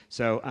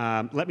So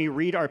let me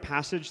read our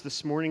passage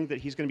this morning that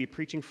he's going to be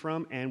preaching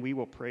from, and we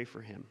will pray for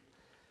him.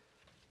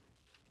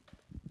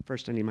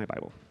 First, I need my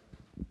Bible.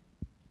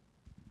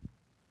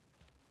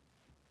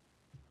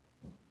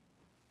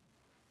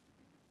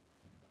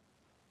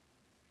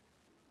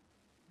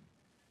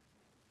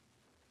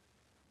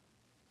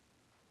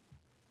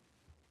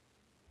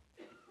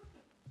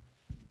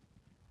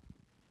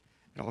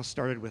 It all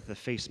started with the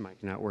face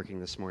mic not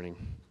working this morning.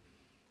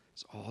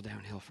 It's all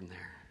downhill from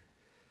there.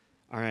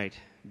 All right,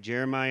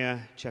 Jeremiah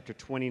chapter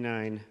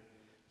 29,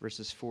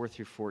 verses 4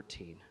 through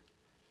 14.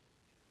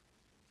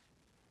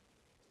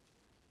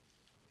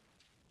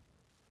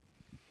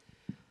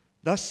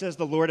 Thus says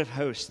the Lord of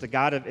hosts, the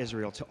God of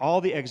Israel, to all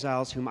the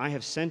exiles whom I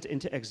have sent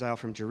into exile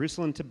from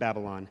Jerusalem to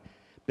Babylon,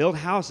 build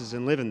houses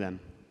and live in them,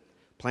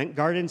 plant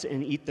gardens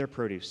and eat their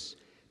produce.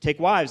 Take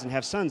wives and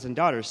have sons and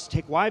daughters.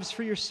 Take wives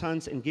for your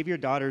sons and give your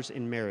daughters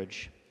in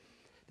marriage,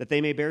 that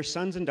they may bear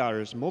sons and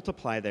daughters,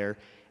 multiply there,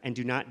 and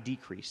do not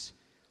decrease.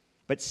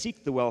 But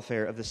seek the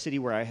welfare of the city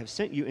where I have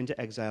sent you into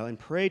exile, and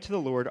pray to the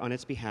Lord on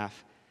its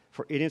behalf,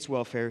 for in its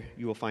welfare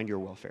you will find your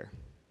welfare.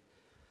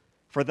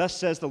 For thus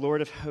says the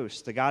Lord of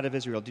hosts, the God of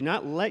Israel, do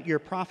not let your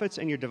prophets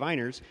and your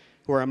diviners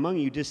who are among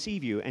you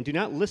deceive you, and do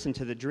not listen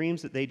to the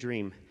dreams that they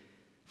dream.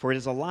 For it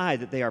is a lie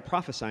that they are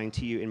prophesying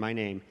to you in my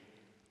name.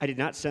 I did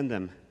not send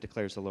them,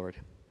 declares the Lord.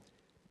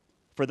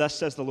 For thus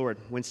says the Lord,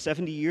 when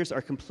 70 years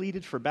are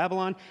completed for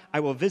Babylon,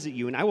 I will visit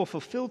you, and I will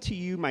fulfill to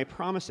you my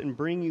promise and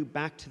bring you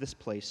back to this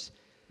place.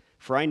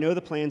 For I know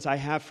the plans I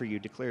have for you,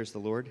 declares the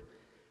Lord,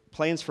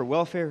 plans for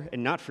welfare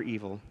and not for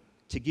evil,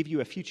 to give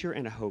you a future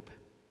and a hope.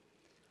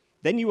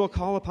 Then you will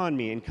call upon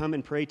me and come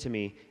and pray to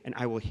me, and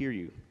I will hear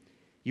you.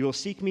 You will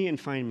seek me and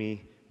find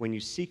me when you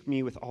seek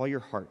me with all your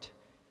heart.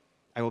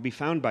 I will be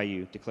found by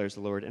you, declares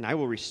the Lord, and I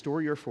will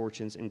restore your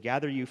fortunes and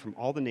gather you from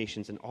all the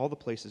nations and all the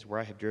places where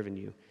I have driven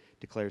you,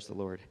 declares the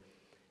Lord.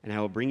 And I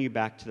will bring you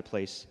back to the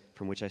place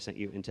from which I sent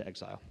you into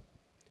exile.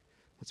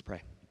 Let's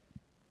pray.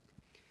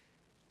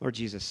 Lord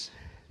Jesus,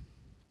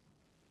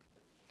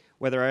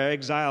 whether our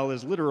exile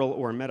is literal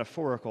or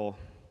metaphorical,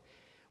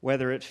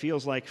 whether it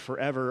feels like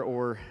forever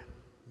or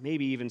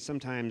maybe even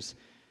sometimes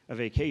a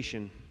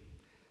vacation,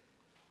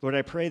 Lord,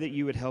 I pray that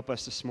you would help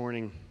us this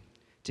morning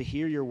to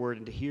hear your word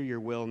and to hear your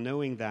will,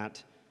 knowing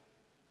that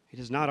it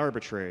is not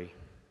arbitrary.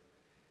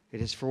 It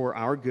is for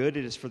our good.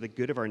 It is for the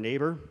good of our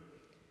neighbor.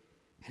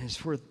 And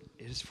it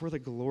is for the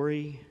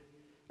glory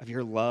of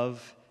your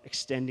love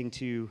extending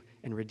to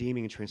and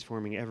redeeming and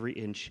transforming every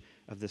inch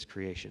of this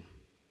creation.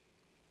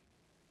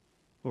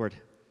 Lord,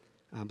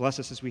 bless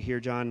us as we hear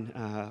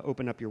John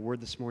open up your word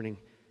this morning.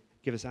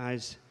 Give us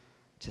eyes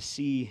to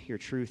see your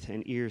truth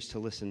and ears to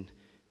listen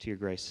to your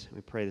grace.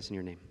 We pray this in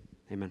your name.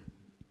 Amen.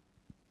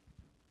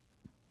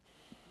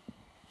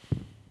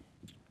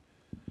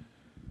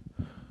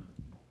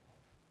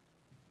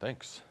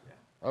 Thanks.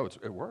 Oh,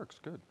 it works.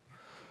 Good.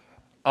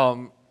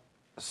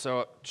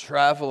 So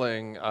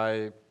traveling,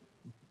 I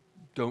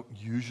don't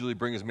usually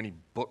bring as many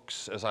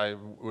books as I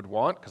would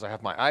want because I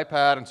have my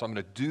iPad, and so I'm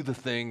going to do the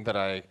thing that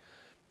I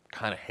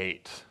kind of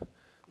hate.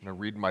 I'm going to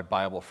read my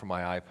Bible from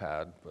my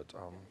iPad, but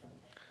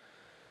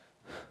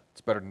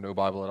it's better than no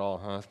Bible at all,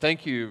 huh?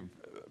 Thank you,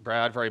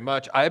 Brad, very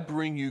much. I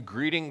bring you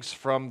greetings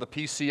from the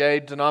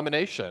PCA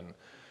denomination.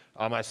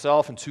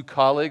 Myself and two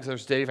colleagues,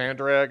 there's Dave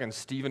Anderegg and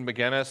Stephen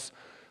McGinnis,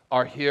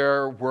 are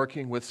here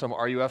working with some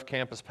RUF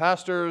campus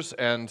pastors,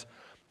 and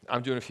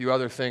I'm doing a few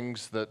other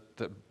things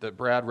that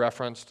Brad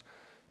referenced.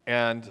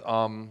 And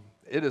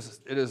it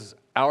is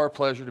our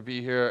pleasure to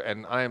be here,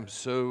 and I am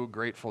so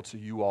grateful to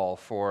you all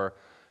for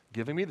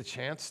giving me the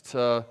chance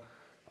to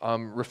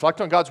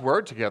reflect on God's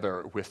Word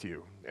together with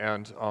you.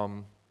 And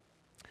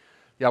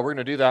we're going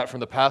to do that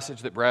from the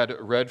passage that Brad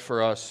read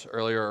for us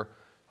earlier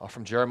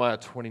from Jeremiah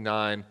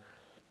 29.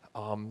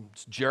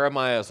 It's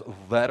Jeremiah's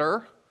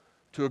letter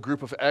to a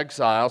group of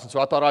exiles. And so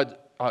I thought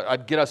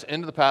I'd get us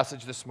into the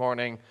passage this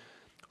morning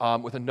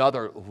with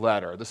another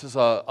letter. This is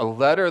a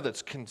letter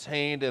that's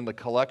contained in the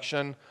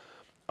collection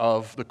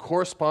of the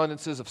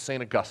correspondences of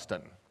St.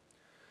 Augustine.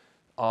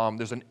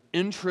 There's an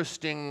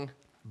interesting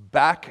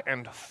back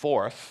and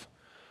forth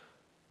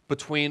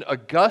between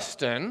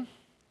Augustine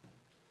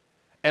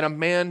and a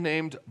man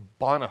named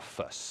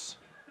Boniface.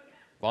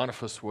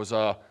 Boniface was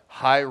a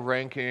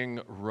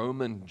high-ranking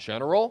Roman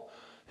general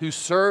who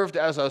served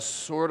as a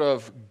sort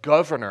of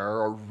governor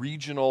or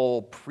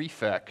regional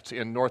prefect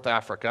in North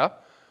Africa,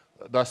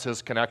 thus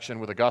his connection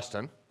with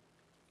Augustine.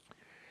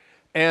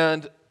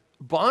 And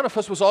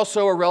Boniface was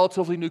also a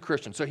relatively new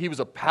Christian. So he was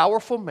a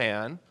powerful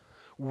man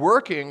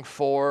working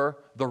for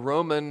the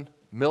Roman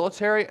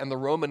military and the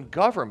Roman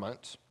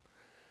government,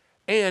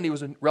 and he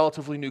was a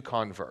relatively new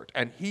convert.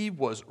 And he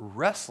was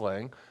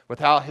wrestling with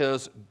how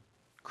his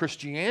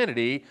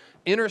Christianity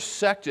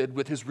intersected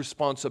with his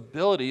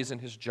responsibilities in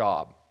his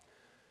job.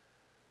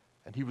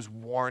 And he was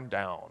worn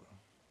down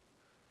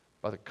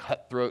by the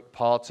cutthroat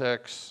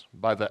politics,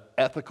 by the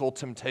ethical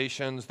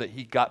temptations that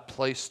he got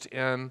placed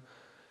in,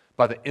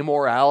 by the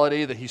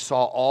immorality that he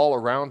saw all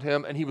around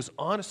him, and he was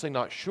honestly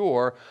not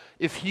sure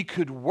if he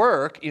could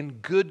work in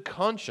good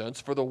conscience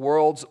for the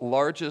world's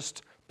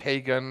largest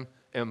pagan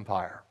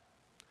empire.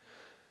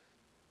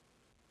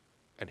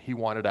 And he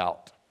wanted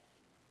out.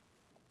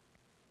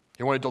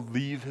 He wanted to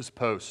leave his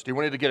post. He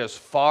wanted to get as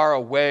far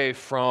away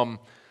from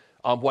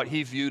what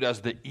he viewed as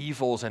the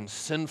evils and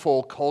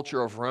sinful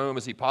culture of Rome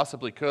as he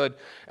possibly could.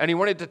 And he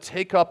wanted to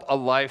take up a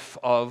life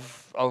a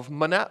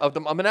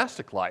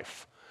monastic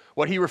life,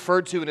 what he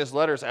referred to in his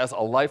letters as a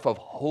life of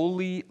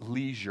holy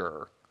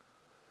leisure,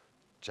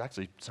 which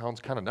actually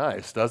sounds kind of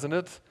nice, doesn't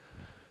it?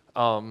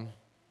 And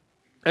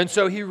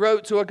so he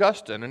wrote to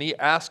Augustine, and he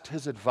asked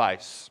his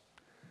advice.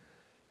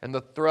 And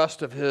the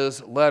thrust of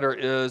his letter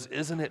is,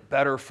 isn't it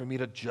better for me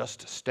to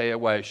just stay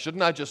away?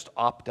 Shouldn't I just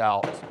opt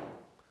out?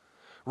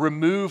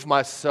 Remove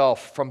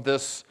myself from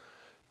this,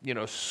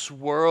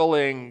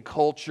 swirling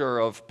culture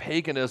of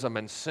paganism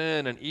and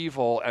sin and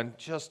evil and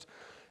just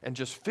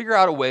figure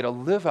out a way to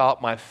live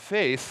out my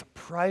faith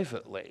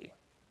privately.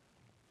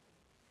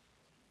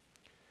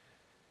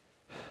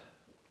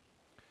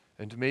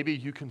 And maybe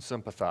you can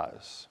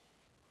sympathize.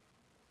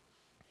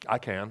 I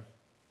can.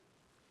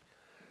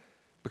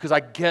 Because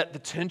I get the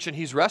tension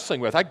he's wrestling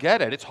with. I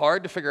get it. It's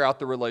hard to figure out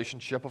the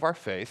relationship of our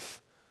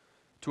faith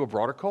to a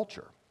broader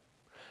culture,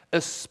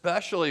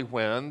 especially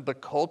when the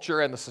culture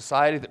and the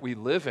society that we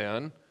live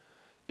in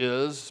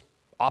is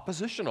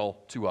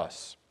oppositional to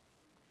us.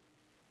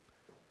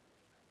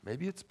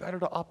 Maybe it's better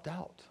to opt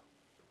out.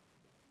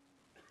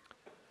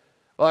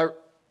 Well, I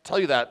tell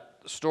you that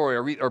story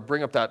or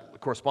bring up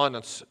that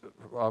correspondence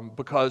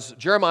because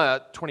Jeremiah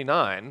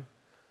 29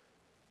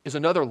 is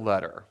another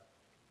letter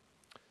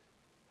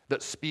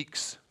that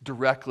speaks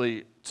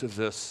directly to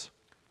this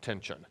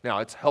tension. Now,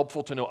 it's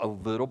helpful to know a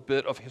little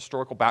bit of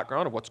historical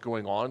background of what's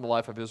going on in the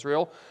life of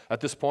Israel at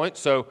this point.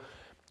 So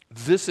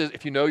this is,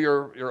 if you know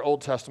your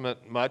Old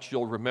Testament much,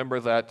 you'll remember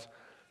that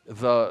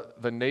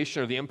the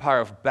nation or the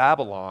empire of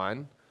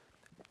Babylon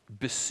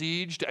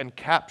besieged and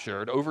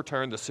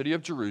overturned the city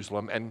of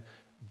Jerusalem, and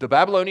the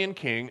Babylonian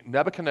king,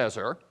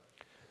 Nebuchadnezzar,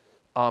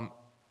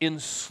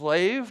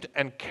 enslaved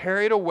and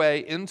carried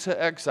away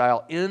into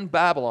exile in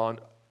Babylon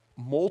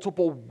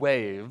multiple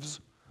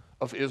waves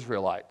of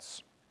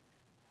Israelites.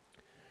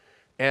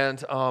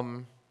 And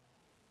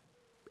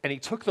he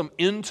took them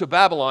into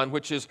Babylon,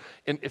 which is,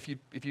 and if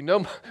you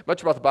know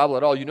much about the Bible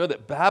at all, you know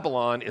that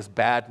Babylon is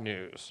bad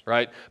news,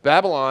 right?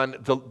 Babylon,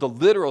 the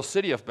literal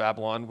city of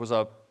Babylon, was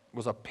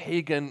a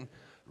pagan,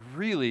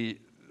 really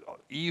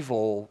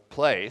evil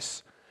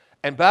place.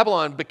 And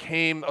Babylon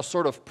became a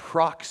sort of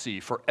proxy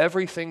for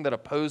everything that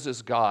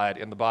opposes God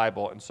in the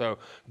Bible. And so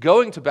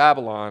going to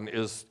Babylon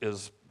is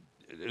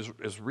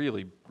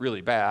really,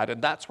 really bad.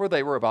 And that's where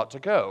they were about to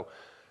go,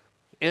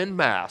 en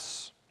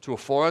masse, to a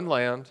foreign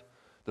land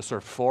that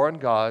served foreign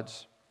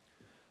gods,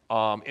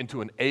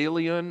 into an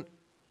alien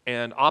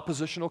and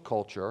oppositional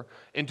culture,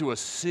 into a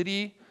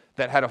city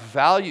that had a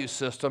value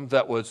system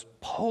that was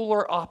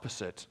polar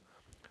opposite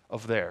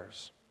of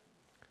theirs.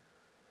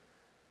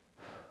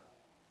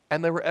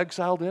 And they were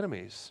exiled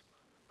enemies.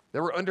 They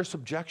were under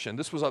subjection.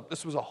 This was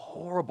a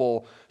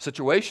horrible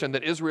situation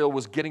that Israel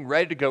was getting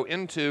ready to go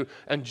into,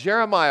 and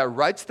Jeremiah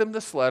writes them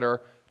this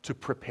letter to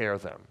prepare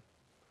them,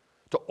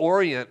 to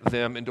orient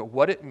them into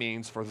what it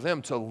means for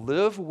them to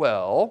live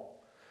well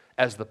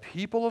as the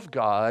people of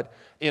God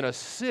in a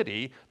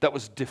city that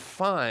was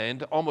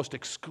defined almost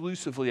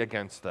exclusively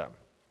against them.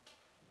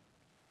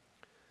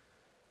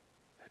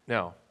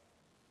 Now,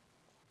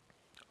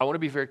 I want to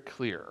be very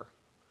clear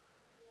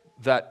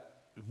that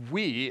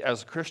we,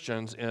 as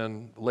Christians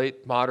in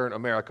late modern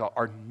America,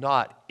 are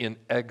not in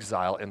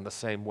exile in the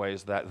same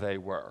ways that they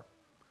were.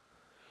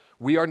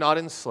 We are not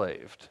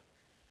enslaved.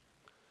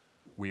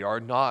 We are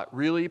not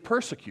really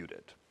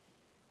persecuted.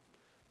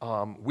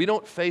 We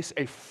don't face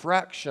a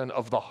fraction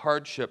of the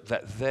hardship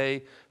that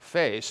they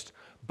faced,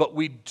 but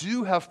we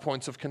do have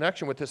points of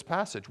connection with this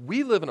passage.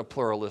 We live in a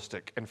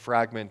pluralistic and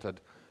fragmented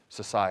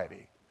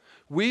society.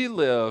 We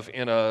live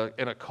in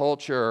a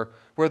culture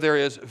where there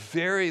is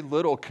very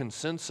little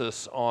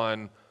consensus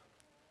on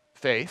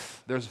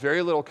faith. There's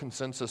very little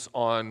consensus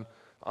on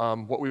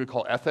what we would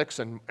call ethics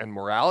and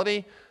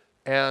morality.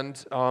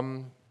 And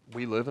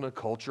we live in a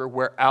culture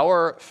where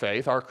our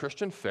faith, our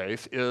Christian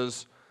faith,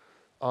 is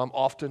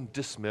often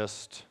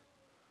dismissed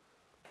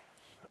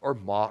or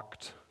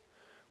mocked,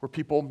 where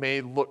people may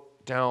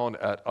look down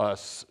at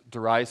us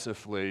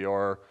derisively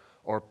or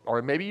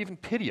maybe even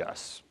pity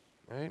us,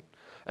 right?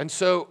 And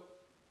so,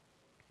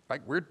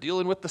 we're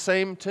dealing with the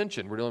same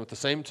tension. We're dealing with the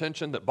same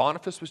tension that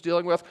Boniface was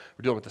dealing with.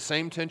 We're dealing with the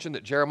same tension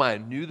that Jeremiah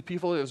knew the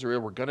people of Israel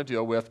were going to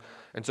deal with.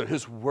 And so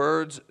his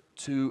words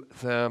to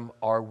them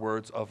are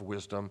words of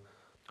wisdom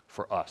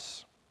for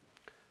us.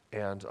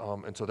 And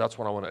so that's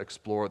what I want to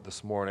explore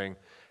this morning.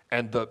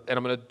 And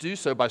I'm going to do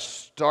so by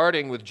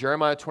starting with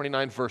Jeremiah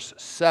 29, verse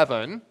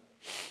 7,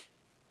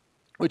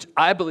 which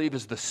I believe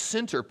is the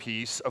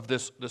centerpiece of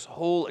this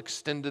whole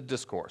extended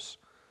discourse.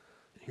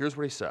 Here's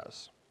what he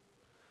says.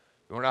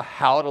 You want to know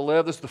how to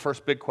live? This is the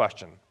first big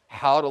question.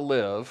 How to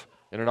live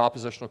in an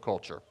oppositional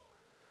culture.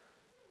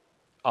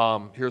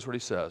 Here's what he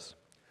says.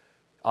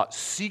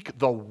 Seek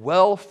the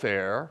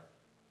welfare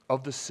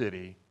of the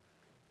city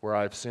where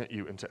I've sent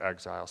you into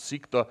exile.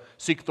 Seek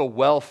the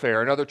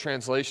welfare. In other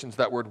translations,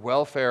 that word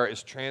welfare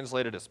is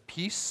translated as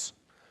peace.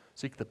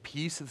 Seek the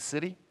peace of the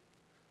city.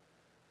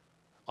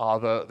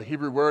 The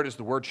Hebrew word is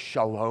the word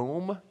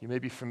shalom. You may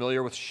be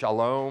familiar with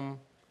shalom.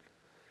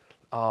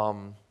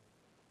 And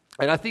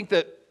I think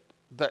that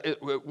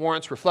it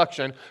warrants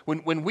reflection.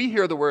 When we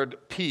hear the word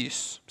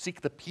peace, seek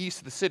the peace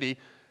of the city,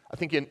 I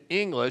think in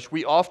English,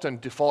 we often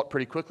default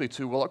pretty quickly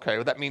to, well,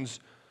 that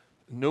means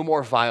no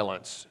more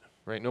violence,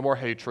 right? No more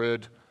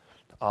hatred.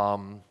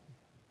 If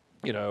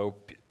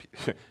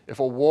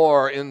a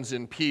war ends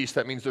in peace,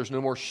 that means there's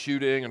no more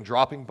shooting and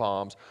dropping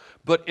bombs.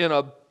 But in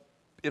a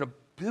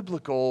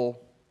biblical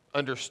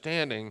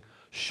understanding,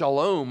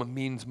 shalom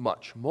means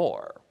much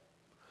more.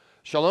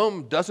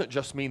 Shalom doesn't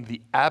just mean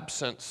the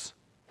absence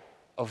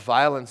of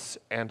violence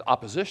and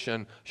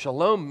opposition.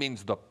 Shalom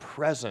means the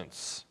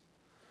presence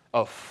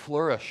of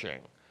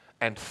flourishing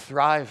and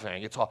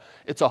thriving. It's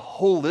a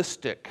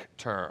holistic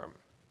term.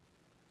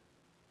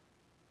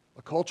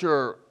 A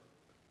culture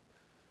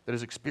that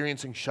is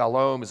experiencing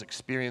shalom is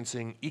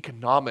experiencing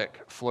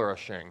economic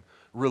flourishing,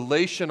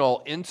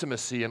 relational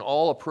intimacy in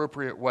all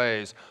appropriate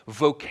ways,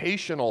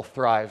 vocational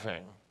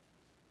thriving.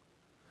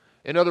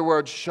 In other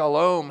words,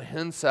 shalom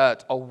hints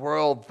at a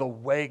world the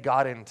way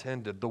God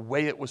intended, the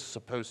way it was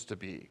supposed to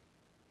be.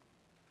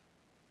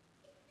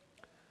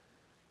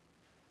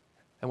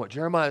 And what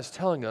Jeremiah is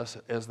telling us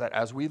is that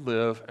as we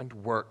live and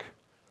work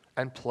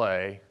and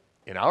play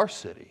in our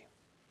city,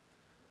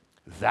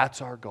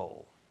 that's our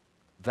goal.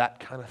 That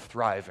kind of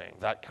thriving,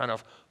 that kind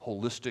of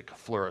holistic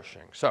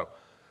flourishing. So,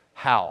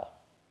 how?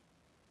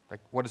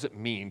 What does it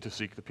mean to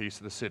seek the peace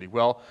of the city?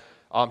 Well,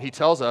 he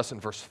tells us in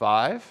verse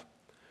 5,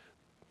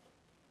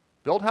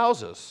 build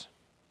houses.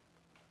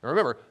 Now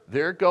remember,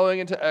 they're going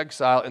into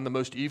exile in the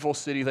most evil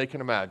city they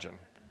can imagine.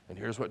 And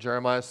here's what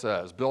Jeremiah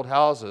says: build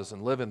houses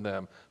and live in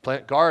them,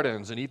 plant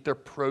gardens and eat their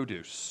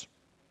produce.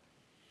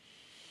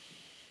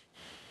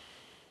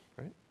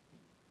 Right?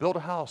 Build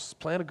a house,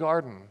 plant a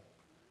garden,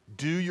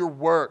 do your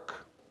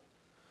work.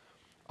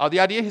 The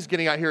idea he's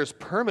getting at here is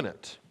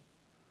permanent,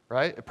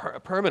 right?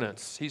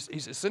 Permanence. He's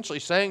essentially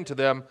saying to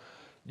them,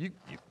 you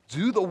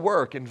do the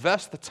work,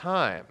 invest the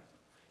time,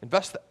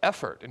 invest the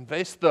effort,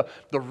 invest the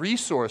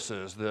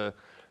resources, the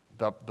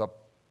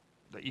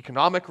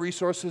economic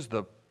resources,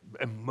 the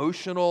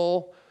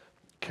emotional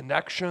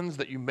connections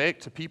that you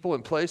make to people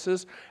and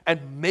places,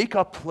 and make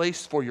a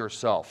place for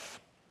yourself.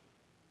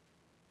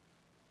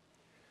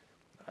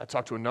 I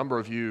talked to a number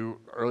of you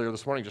earlier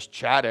this morning just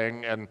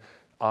chatting, and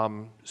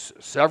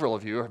several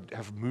of you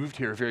have moved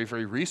here very,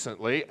 very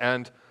recently,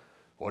 and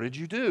what did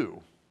you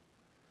do?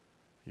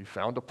 You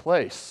found a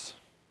place,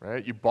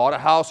 right? You bought a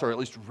house or at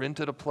least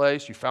rented a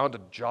place. You found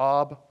a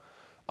job.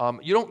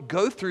 You don't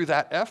go through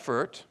that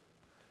effort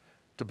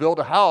to build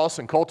a house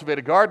and cultivate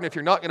a garden if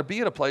you're not going to be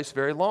in a place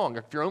very long.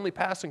 If you're only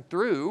passing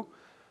through,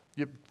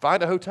 you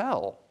find a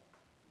hotel.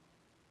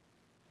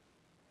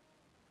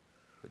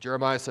 But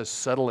Jeremiah says,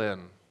 settle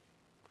in.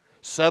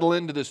 Settle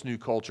into this new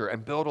culture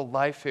and build a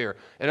life here.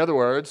 In other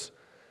words,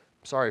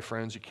 sorry,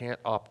 friends, you can't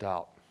opt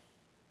out.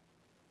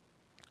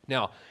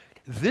 Now,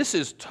 this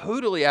is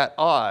totally at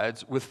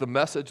odds with the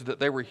message that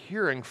they were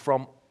hearing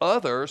from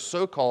other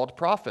so-called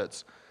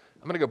prophets.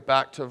 I'm going to go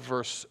back to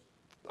verse,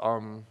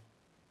 hold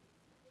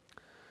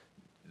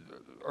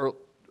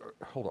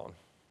on.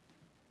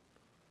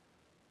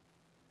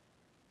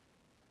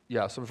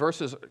 Yeah, some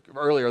verses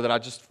earlier that I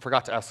just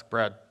forgot to ask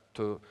Brad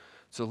to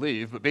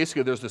leave, but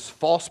basically there's this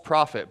false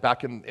prophet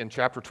back in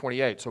chapter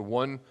 28. So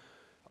one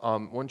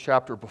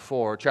chapter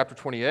before, chapter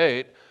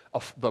 28,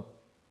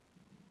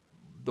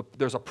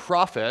 there's a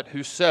prophet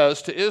who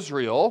says to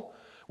Israel,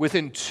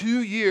 within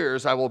 2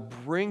 years I will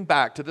bring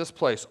back to this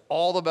place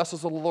all the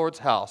vessels of the Lord's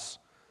house,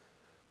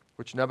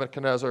 which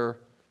Nebuchadnezzar,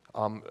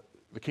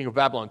 the king of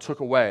Babylon, took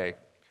away.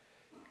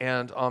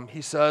 And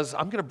he says,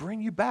 I'm going to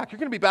bring you back. You're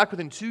going to be back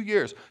within 2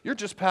 years. You're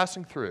just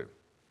passing through.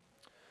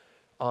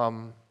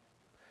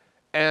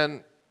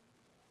 And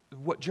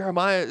what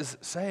Jeremiah is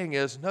saying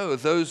is, no,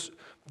 those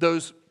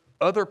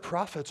other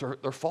prophets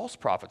they're false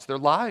prophets. They're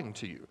lying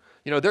to you.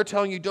 You know, they're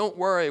telling you, don't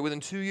worry, within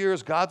 2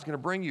 years, God's going to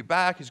bring you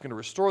back. He's going to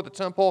restore the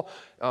temple.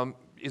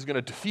 He's going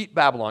to defeat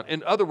Babylon.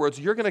 In other words,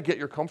 you're going to get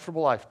your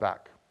comfortable life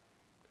back.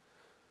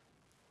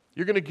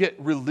 You're going to get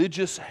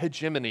religious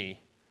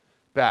hegemony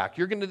back.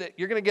 You're going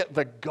to get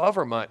the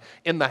government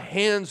in the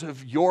hands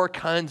of your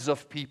kinds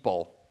of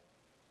people.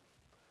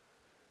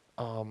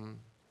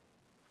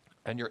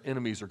 And your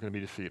enemies are going to be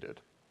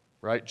defeated,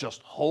 right?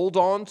 Just hold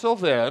on till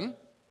then,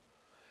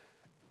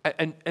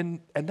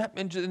 and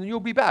you'll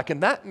be back.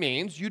 And that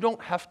means you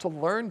don't have to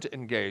learn to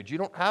engage. You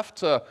don't have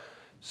to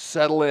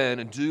settle in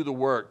and do the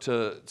work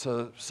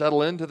to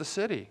settle into the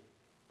city.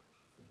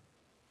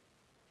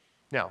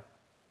 Now,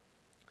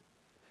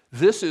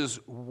 this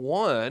is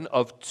one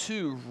of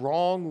two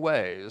wrong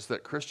ways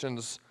that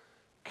Christians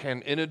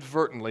can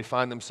inadvertently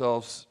find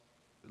themselves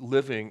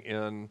living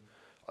in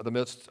the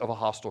midst of a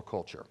hostile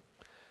culture.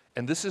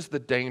 And this is the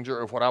danger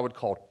of what I would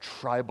call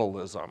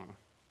tribalism,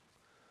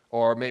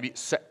 or maybe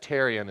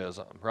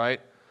sectarianism, right?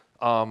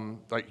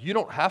 Like you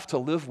don't have to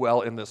live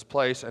well in this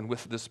place and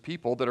with this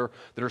people that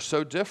are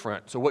so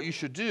different. So what you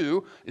should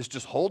do is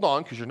just hold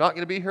on, because you're not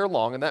going to be here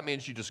long, and that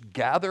means you just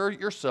gather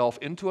yourself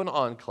into an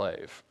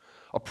enclave,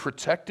 a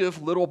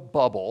protective little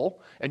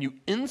bubble, and you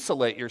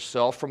insulate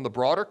yourself from the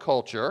broader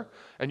culture,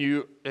 and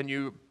you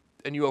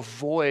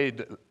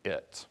avoid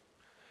it.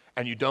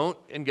 And you don't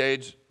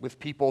engage with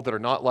people that are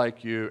not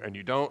like you, and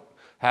you don't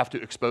have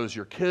to expose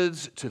your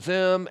kids to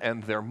them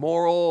and their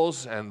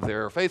morals and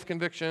their faith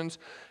convictions,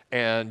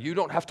 and you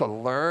don't have to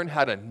learn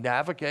how to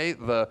navigate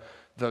the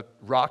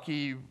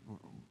rocky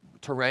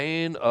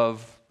terrain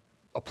of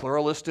a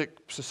pluralistic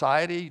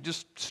society.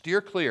 Just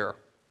steer clear.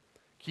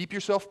 Keep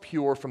yourself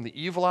pure from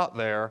the evil out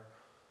there,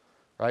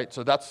 right?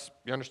 So that's,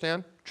 you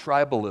understand?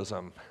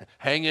 Tribalism.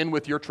 Hang in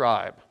with your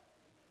tribe.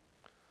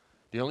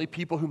 The only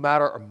people who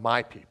matter are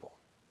my people.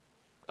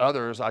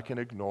 Others I can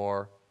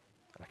ignore,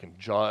 I can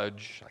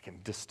judge, I can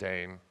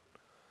disdain.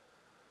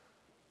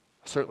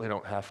 I certainly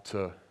don't have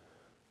to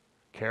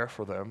care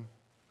for them.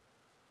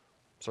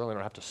 Certainly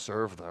don't have to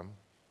serve them.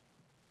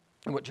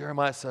 And what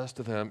Jeremiah says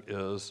to them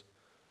is,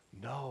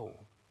 no.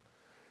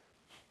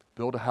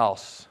 Build a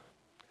house,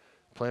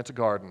 plant a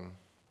garden,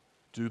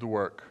 do the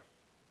work.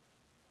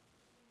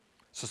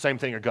 It's the same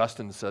thing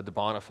Augustine said to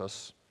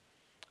Boniface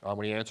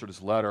when he answered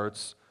his letter.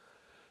 It's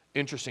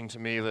interesting to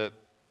me that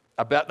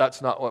I bet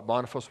that's not what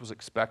Boniface was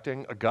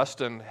expecting.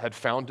 Augustine had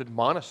founded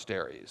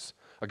monasteries.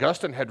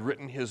 Augustine had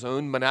written his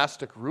own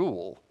monastic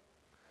rule,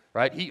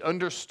 right? He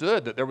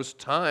understood that there was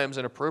times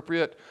and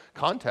appropriate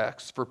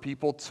contexts for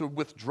people to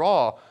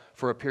withdraw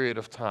for a period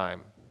of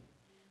time.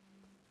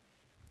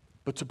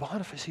 But to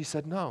Boniface, he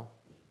said, no.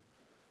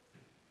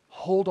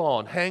 Hold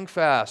on, hang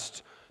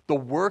fast. The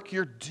work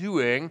you're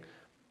doing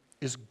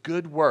is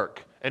good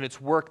work, and it's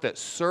work that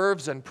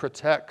serves and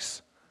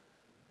protects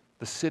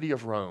the city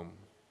of Rome.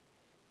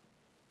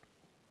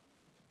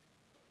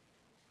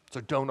 So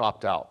don't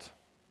opt out.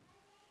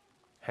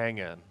 Hang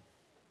in.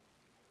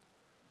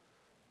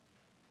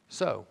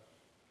 So,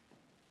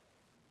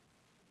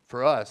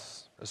 for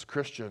us as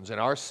Christians in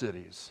our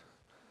cities,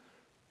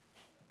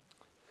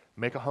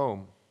 make a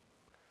home,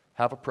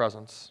 have a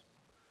presence,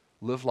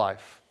 live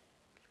life,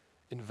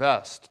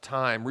 invest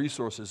time,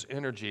 resources,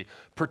 energy,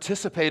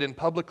 participate in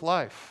public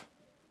life.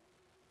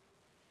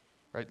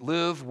 Right?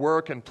 Live,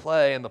 work, and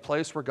play in the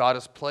place where God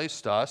has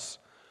placed us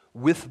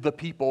with the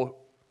people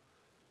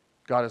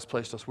God has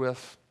placed us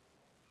with.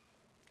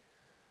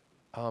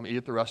 Eat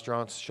at the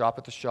restaurants, shop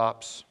at the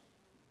shops,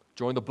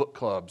 join the book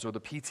clubs or the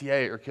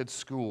PTA or kids'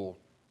 school.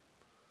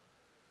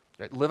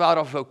 Right? Live out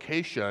a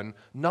vocation,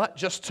 not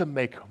just to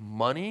make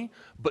money,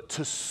 but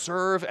to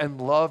serve and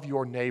love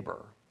your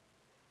neighbor.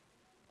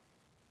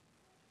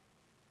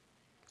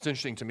 It's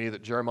interesting to me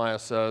that Jeremiah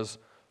says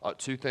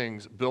two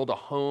things: build a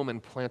home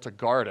and plant a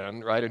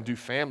garden, right, and do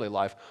family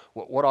life.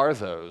 What are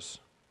those?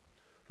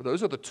 Well,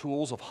 those are the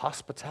tools of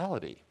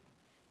hospitality.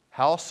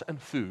 House and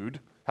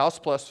food, house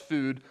plus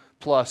food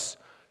plus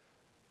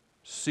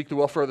seek the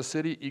welfare of the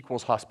city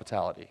equals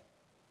hospitality.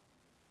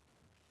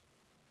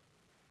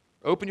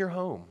 Open your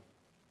home,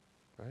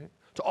 right,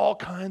 to all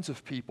kinds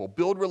of people.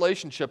 Build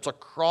relationships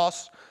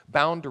across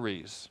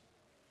boundaries.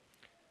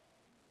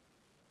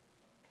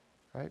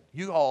 Right?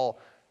 You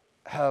all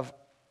have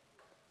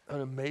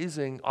an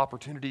amazing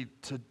opportunity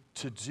to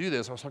do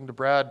this. I was talking to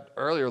Brad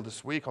earlier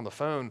this week on the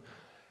phone,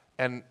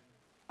 and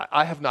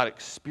I have not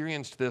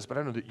experienced this, but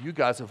I know that you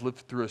guys have lived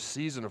through a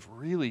season of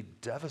really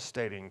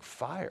devastating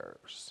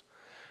fires.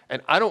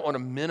 And I don't want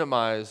to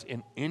minimize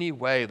in any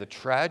way the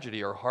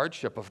tragedy or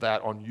hardship of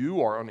that on you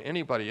or on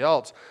anybody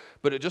else,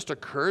 but it just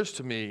occurs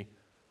to me,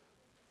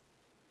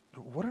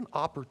 what an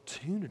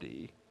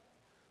opportunity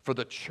for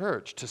the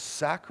church to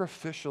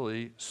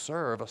sacrificially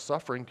serve a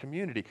suffering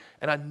community.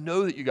 And I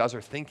know that you guys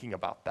are thinking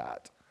about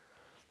that.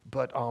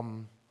 But,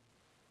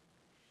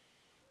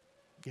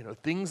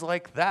 things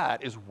like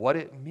that is what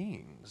it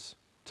means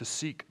to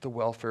seek the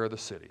welfare of the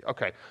city.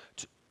 Okay,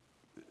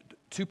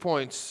 2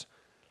 points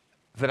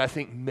that I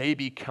think may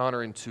be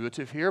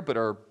counterintuitive here, but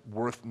are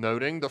worth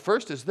noting. The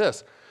first is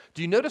this.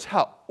 Do you notice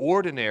how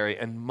ordinary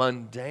and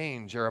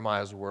mundane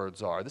Jeremiah's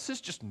words are? This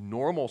is just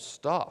normal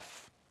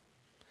stuff.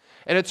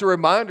 And it's a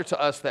reminder to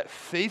us that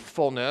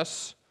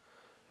faithfulness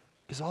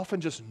is often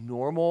just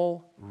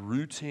normal,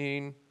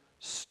 routine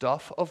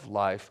stuff of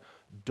life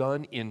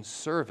done in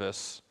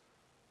service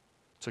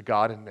to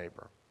God and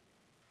neighbor.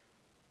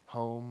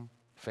 Home,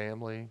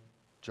 family,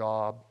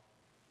 job,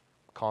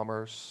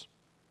 commerce.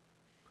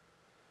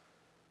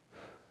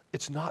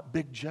 It's not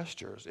big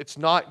gestures. It's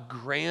not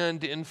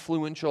grand,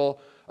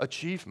 influential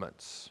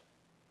achievements.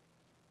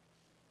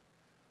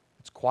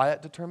 It's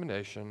quiet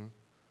determination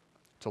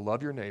to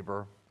love your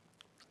neighbor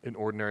in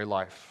ordinary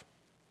life.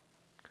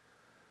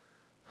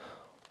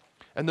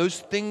 And those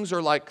things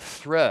are like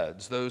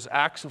threads. Those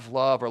acts of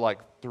love are like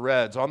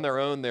threads. On their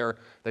own,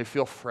 they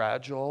feel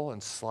fragile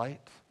and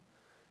slight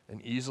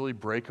and easily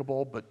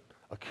breakable, but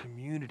a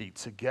community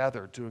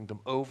together doing them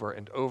over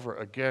and over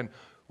again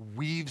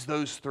weaves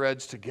those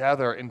threads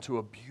together into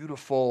a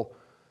beautiful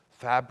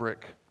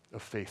fabric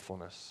of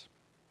faithfulness.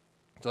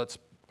 So that's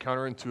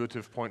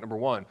counterintuitive point number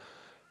one.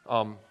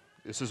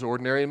 This is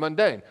ordinary and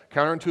mundane.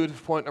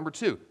 Counterintuitive point number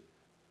two.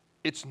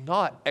 It's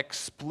not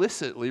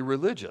explicitly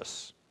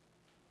religious.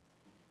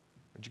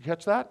 Did you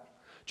catch that?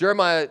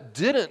 Jeremiah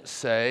didn't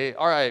say,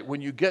 all right,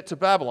 when you get to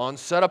Babylon,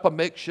 set up a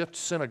makeshift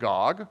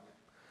synagogue,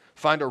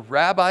 find a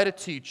rabbi to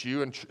teach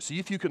you, and see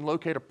if you can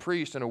locate a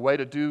priest and a way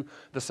to do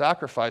the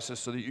sacrifices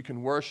so that you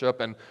can worship,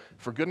 and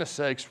for goodness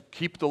sakes,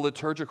 keep the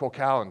liturgical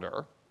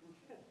calendar.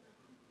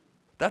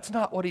 That's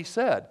not what he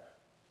said.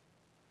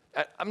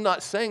 I'm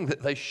not saying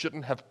that they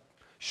shouldn't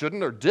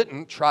or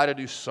didn't try to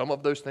do some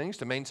of those things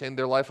to maintain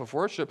their life of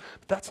worship,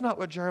 but that's not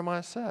what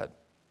Jeremiah said.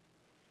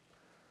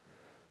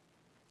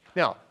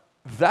 Now,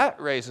 that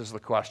raises the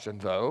question,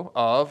 though,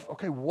 of,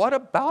 okay, what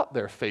about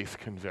their faith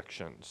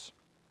convictions?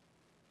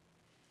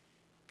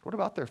 What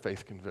about their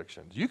faith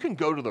convictions? You can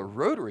go to the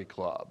Rotary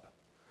Club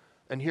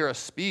and hear a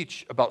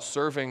speech about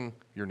serving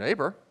your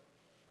neighbor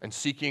and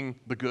seeking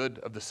the good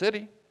of the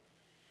city,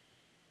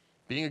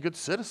 being a good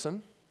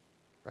citizen,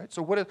 right?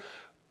 So what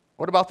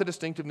about the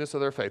distinctiveness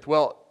of their faith?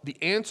 Well, the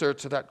answer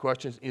to that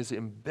question is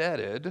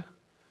embedded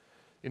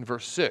in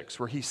verse 6,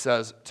 where he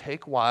says,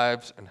 take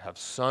wives and have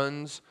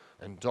sons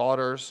and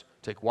daughters.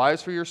 Take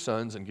wives for your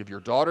sons and give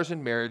your daughters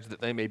in marriage that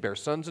they may bear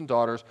sons and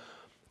daughters.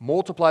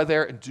 Multiply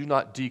there and do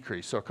not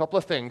decrease. So a couple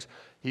of things.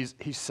 He's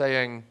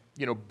saying,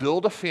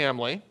 build a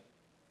family,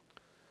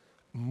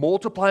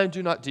 multiply and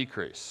do not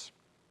decrease.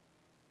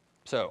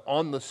 So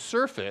on the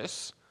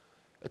surface,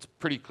 it's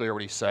pretty clear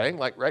what he's saying.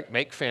 Like, right,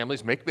 make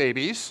families, make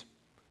babies,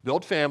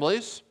 build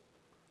families.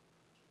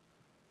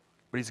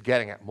 But he's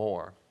getting at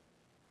more.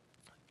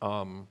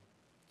 And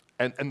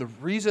the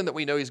reason that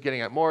we know he's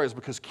getting at more is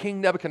because King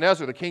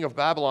Nebuchadnezzar, the king of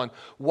Babylon,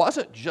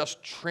 wasn't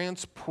just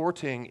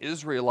transporting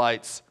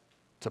Israelites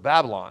to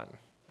Babylon.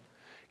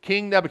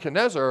 King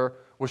Nebuchadnezzar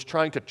was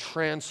trying to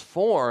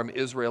transform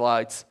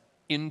Israelites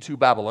into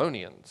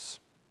Babylonians.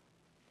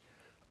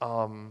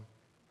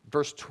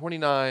 Chapter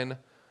 29,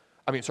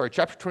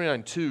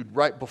 2,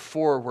 right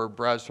before where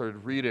Brad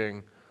started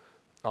reading,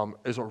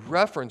 is a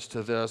reference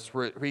to this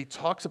where he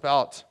talks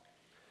about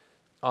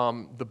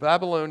the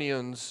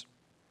Babylonians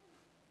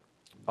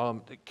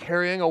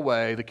carrying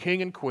away the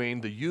king and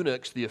queen, the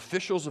eunuchs, the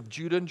officials of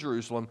Judah and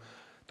Jerusalem,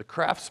 the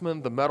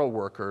craftsmen, the metal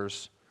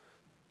workers,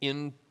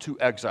 into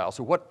exile.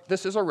 So what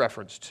this is a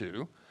reference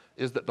to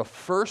is that the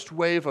first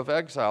wave of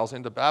exiles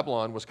into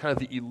Babylon was kind of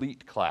the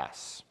elite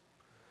class,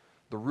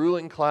 the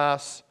ruling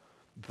class,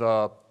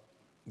 the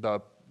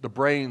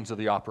brains of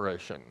the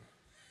operation.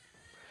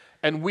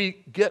 And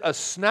we get a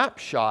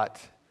snapshot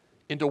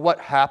into what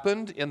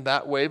happened in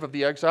that wave of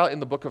the exile in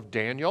the book of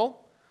Daniel.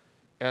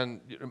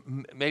 And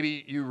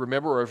maybe you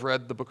remember or have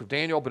read the book of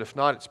Daniel, but if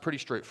not, it's pretty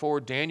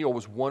straightforward. Daniel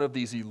was one of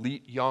these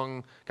elite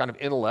young kind of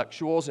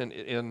intellectuals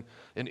in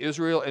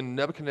Israel, and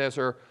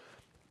Nebuchadnezzar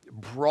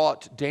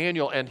brought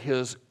Daniel and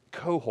his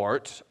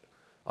cohort,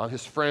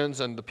 his friends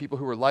and the people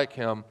who were like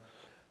him,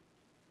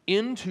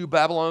 into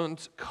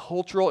Babylon's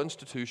cultural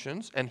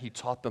institutions, and he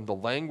taught them the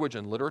language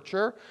and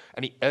literature,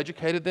 and he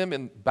educated them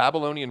in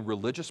Babylonian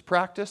religious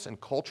practice and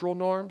cultural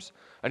norms,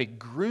 and he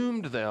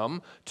groomed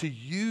them to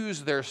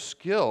use their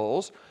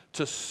skills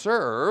to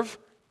serve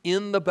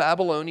in the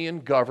Babylonian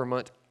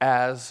government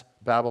as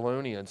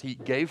Babylonians. He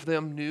gave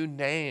them new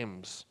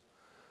names,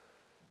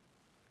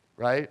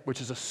 right, which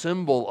is a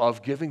symbol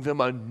of giving them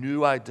a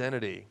new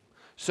identity.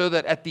 So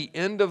that at the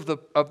end of the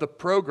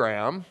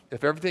program,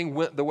 if everything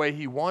went the way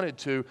he wanted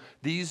to,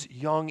 these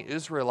young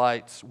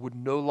Israelites would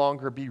no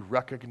longer be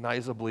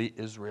recognizably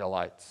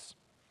Israelites.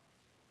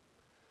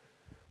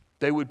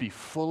 They would be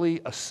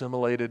fully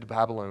assimilated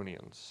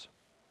Babylonians,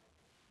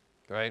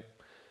 right?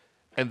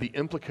 And the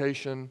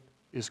implication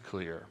is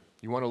clear.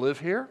 You want to live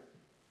here?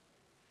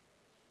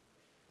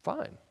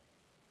 Fine.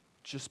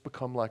 Just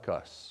become like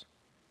us.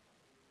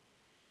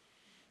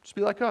 Just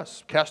be like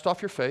us. Cast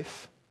off your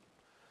faith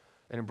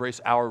and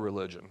embrace our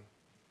religion,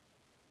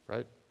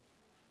 right?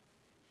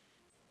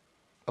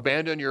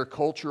 Abandon your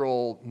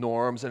cultural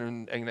norms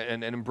and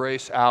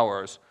embrace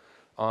ours.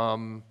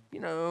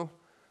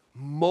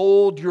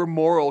 Mold your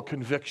moral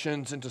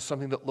convictions into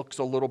something that looks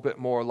a little bit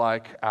more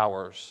like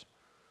ours.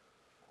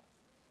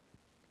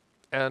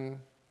 And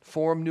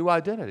form new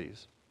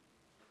identities.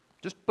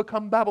 Just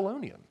become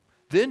Babylonian.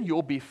 Then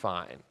you'll be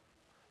fine.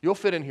 You'll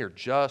fit in here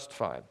just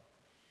fine.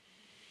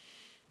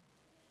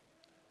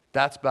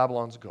 That's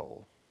Babylon's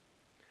goal.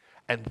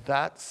 And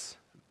that's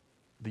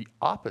the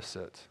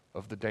opposite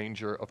of the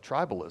danger of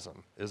tribalism,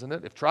 isn't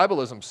it? If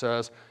tribalism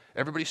says,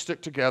 everybody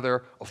stick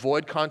together,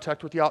 avoid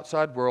contact with the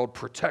outside world,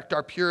 protect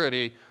our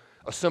purity,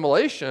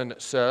 assimilation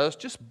says,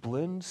 just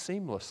blend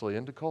seamlessly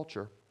into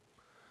culture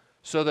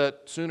so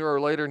that sooner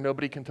or later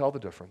nobody can tell the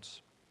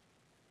difference.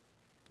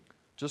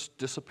 Just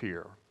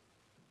disappear.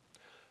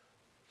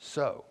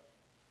 So,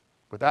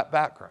 with that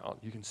background,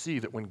 you can see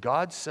that when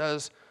God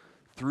says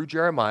through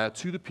Jeremiah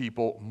to the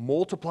people,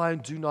 multiply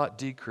and do not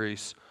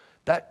decrease,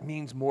 that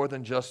means more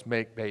than just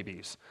make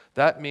babies.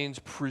 That means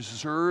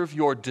preserve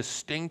your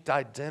distinct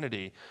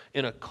identity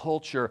in a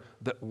culture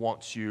that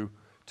wants you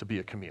to be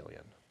a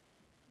chameleon.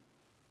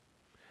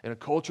 In a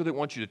culture that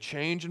wants you to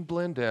change and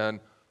blend in,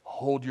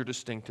 hold your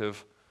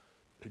distinctiveness.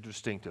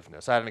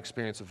 I had an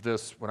experience of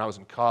this when I was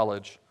in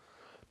college.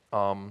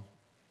 I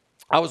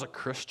was a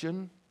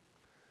Christian,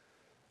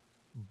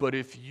 but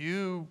if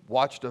you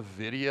watched a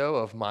video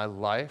of my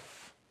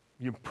life,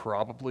 you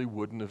probably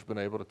wouldn't have been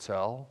able to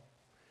tell.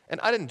 And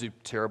I didn't do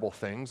terrible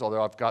things,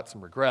 although I've got some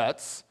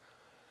regrets.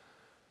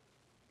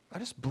 I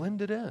just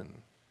blended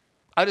in.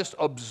 I just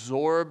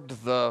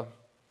absorbed the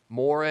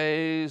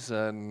mores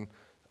and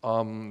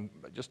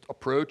just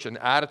approach and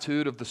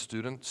attitude of the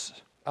students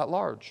at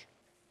large.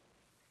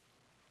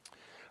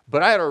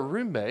 But I had a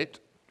roommate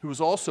who was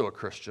also a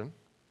Christian.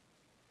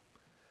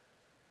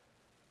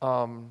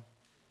 But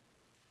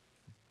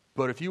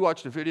if you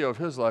watched a video of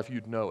his life,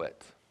 you'd know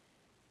it.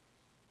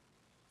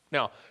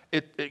 Now,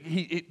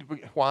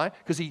 why?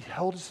 Because he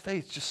held his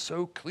faith just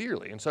so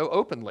clearly and so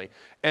openly.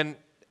 And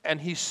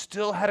he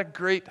still had a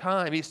great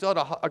time. He still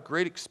had a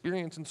great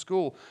experience in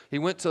school. He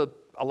went to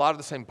a lot of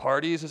the same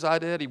parties as I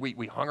did.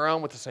 We hung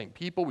around with the same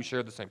people. We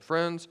shared the same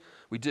friends.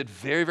 We did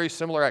very, very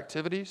similar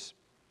activities.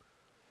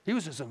 He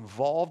was as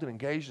involved and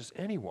engaged as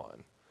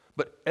anyone.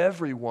 But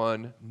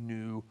everyone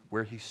knew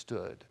where he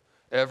stood.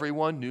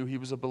 Everyone knew he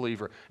was a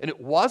believer. And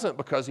it wasn't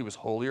because he was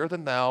holier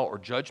than thou or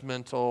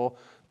judgmental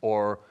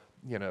or,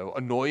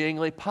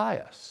 annoyingly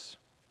pious.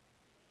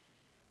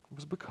 It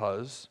was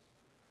because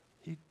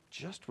he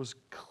just was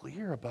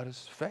clear about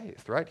his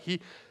faith, right?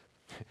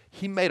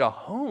 He made a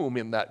home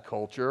in that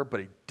culture,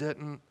 but he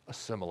didn't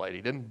assimilate.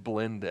 He didn't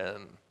blend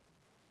in.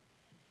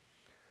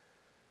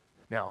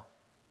 Now,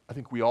 I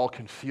think we all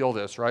can feel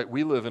this, right?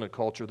 We live in a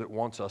culture that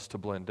wants us to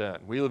blend in.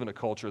 We live in a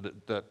culture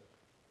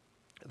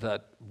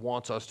that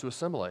wants us to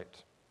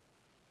assimilate,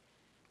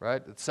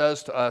 right? It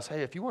says to us,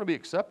 hey, if you want to be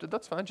accepted,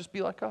 that's fine, just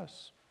be like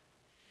us.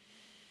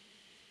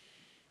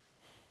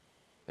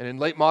 And in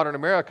late modern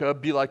America,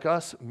 be like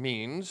us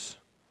means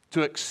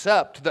to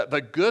accept that the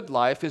good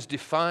life is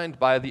defined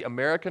by the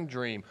American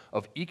dream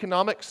of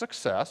economic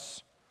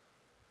success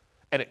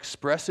and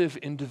expressive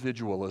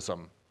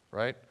individualism,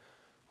 right?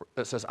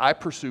 That says, I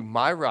pursue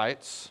my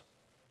rights,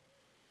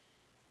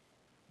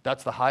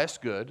 that's the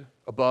highest good,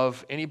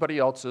 above anybody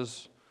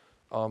else's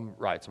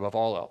rights, above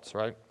all else,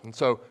 right? And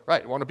so,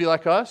 right, want to be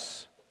like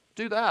us?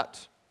 Do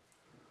that.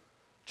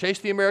 Chase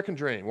the American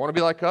dream. Want to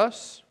be like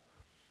us?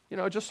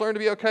 Just learn to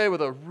be okay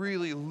with a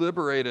really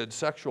liberated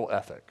sexual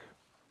ethic.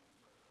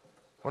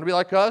 Want to be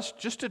like us?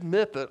 Just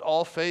admit that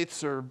all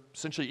faiths are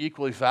essentially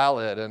equally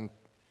valid and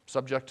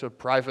subject to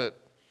private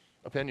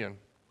opinion.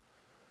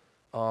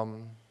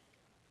 Okay?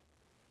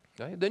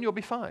 Then you'll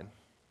be fine.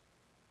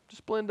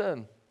 Just blend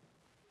in.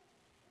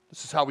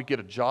 This is how we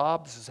get a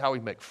job. This is how we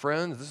make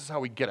friends. This is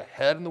how we get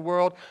ahead in the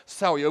world. This is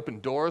how we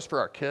open doors for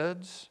our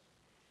kids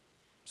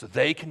so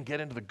they can get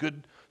into the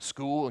good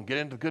school and get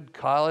into the good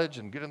college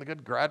and get in the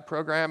good grad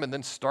program and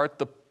then start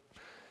the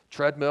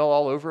treadmill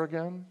all over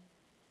again.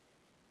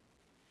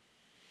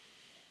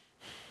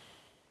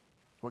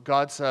 What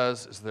God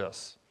says is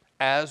this: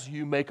 as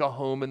you make a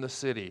home in the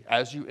city,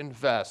 as you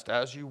invest,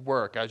 as you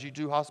work, as you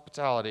do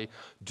hospitality,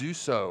 do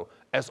so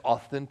as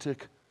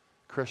authentic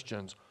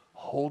Christians,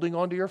 holding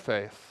on to your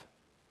faith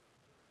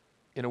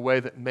in a way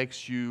that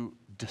makes you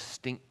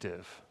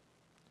distinctive.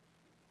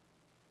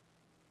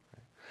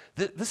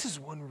 This is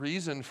one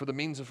reason for the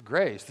means of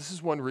grace. This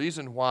is one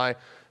reason why,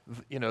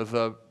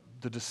 the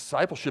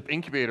discipleship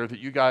incubator that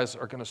you guys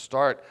are going to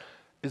start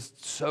is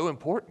so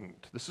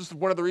important. This is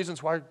one of the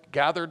reasons why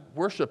gathered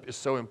worship is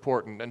so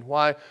important and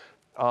why,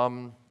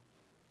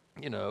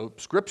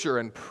 scripture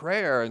and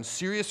prayer and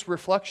serious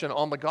reflection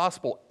on the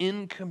gospel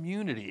in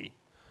community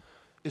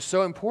is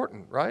so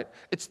important, right?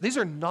 These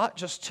are not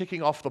just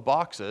ticking off the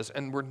boxes,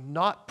 and we're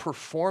not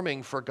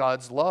performing for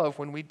God's love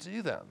when we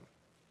do them.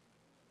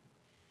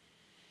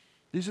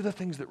 These are the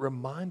things that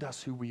remind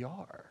us who we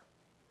are,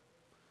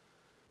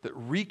 that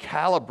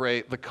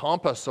recalibrate the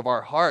compass of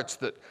our hearts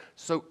that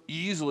so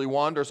easily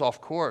wanders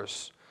off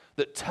course,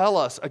 that tell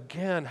us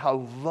again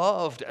how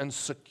loved and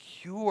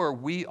secure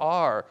we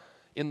are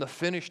in the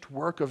finished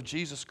work of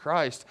Jesus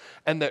Christ,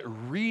 and that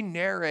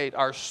re-narrate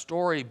our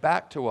story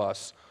back to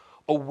us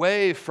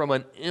away from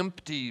an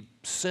empty,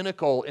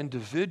 cynical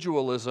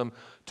individualism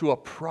to a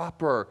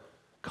proper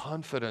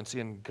confidence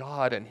in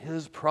God and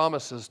His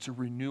promises to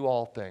renew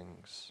all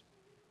things.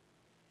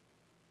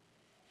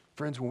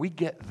 Friends, when we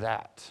get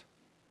that,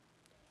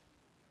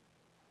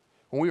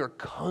 when we are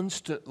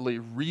constantly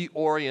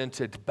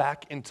reoriented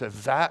back into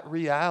that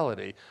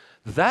reality,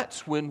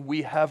 that's when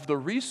we have the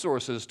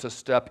resources to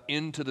step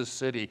into the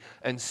city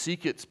and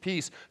seek its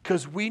peace,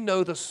 because we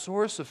know the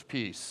source of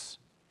peace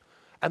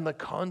and the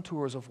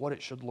contours of what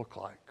it should look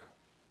like.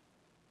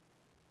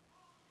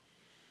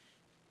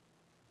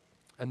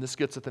 And this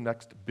gets at the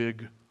next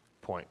big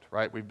point,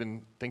 right? We've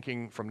been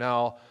thinking from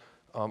now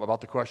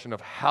about the question of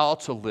how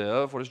to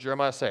live. What does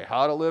Jeremiah say?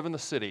 How to live in the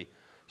city.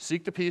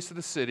 Seek the peace of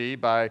the city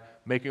by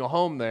making a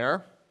home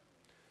there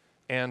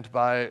and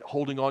by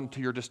holding on to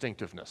your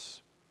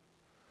distinctiveness.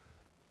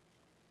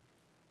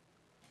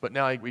 But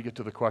now we get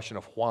to the question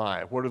of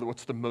why.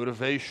 What's the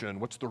motivation?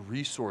 What's the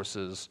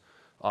resources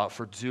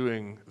for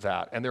doing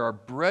that? And there are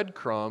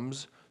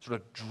breadcrumbs sort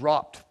of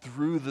dropped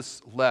through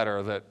this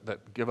letter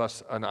that give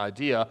us an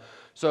idea.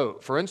 So,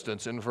 for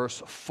instance, in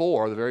verse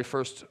 4, the very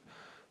first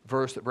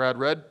verse that Brad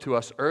read to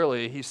us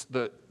early,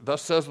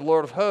 thus says the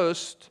Lord of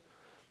hosts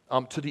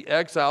to the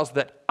exiles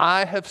that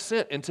I have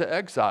sent into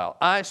exile.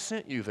 I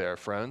sent you there,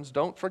 friends.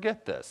 Don't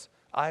forget this.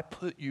 I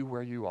put you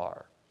where you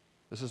are.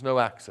 This is no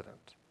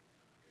accident.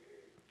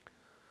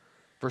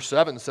 Verse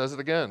 7 says it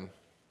again.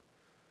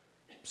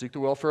 Seek the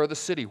welfare of the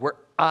city where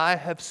I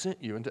have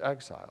sent you into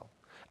exile.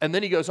 And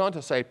then he goes on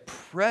to say,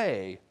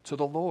 pray to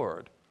the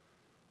Lord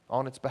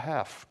on its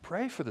behalf.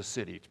 Pray for the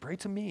city. Pray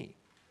to me.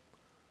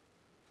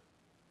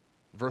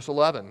 Verse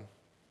 11,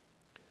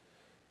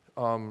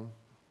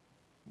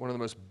 one of the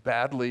most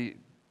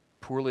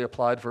poorly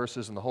applied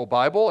verses in the whole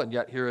Bible, and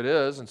yet here it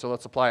is, and so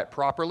let's apply it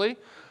properly.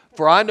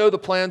 For I know the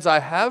plans I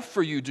have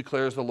for you,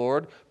 declares the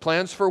Lord,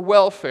 plans for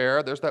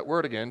welfare, there's that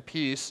word again,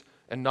 peace,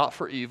 and not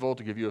for evil,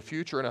 to give you a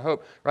future and a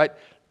hope, right?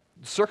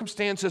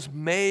 Circumstances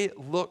may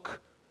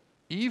look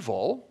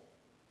evil,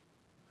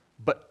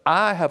 but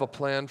I have a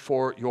plan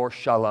for your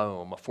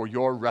shalom, for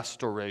your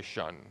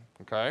restoration,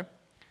 okay?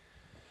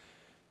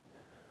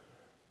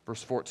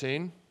 Verse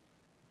 14,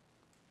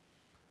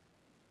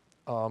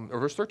 or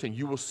verse 13,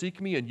 you will seek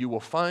me and you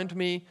will find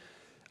me.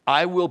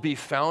 I will be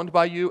found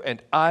by you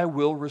and I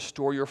will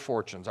restore your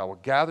fortunes. I will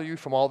gather you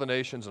from all the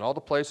nations and all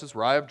the places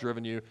where I have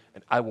driven you,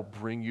 and I will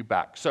bring you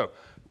back. So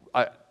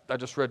I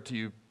just read to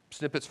you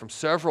snippets from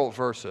several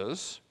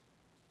verses.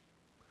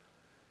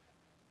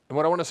 And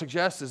what I want to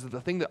suggest is that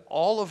the thing that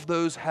all of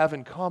those have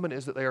in common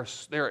is that they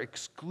are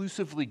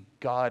exclusively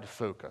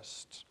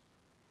God-focused.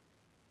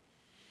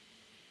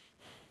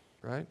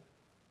 Right?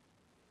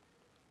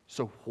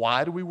 So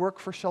why do we work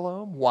for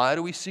shalom? Why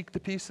do we seek the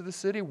peace of the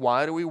city?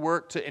 Why do we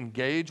work to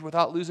engage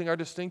without losing our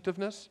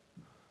distinctiveness?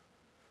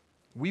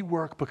 We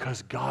work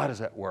because God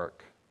is at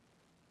work.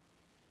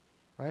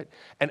 Right?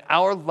 And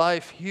our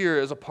life here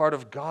is a part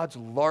of God's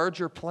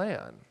larger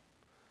plan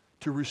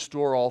to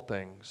restore all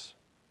things.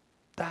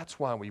 That's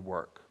why we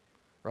work,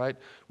 right?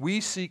 We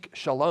seek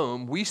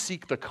shalom. We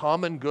seek the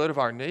common good of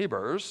our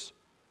neighbors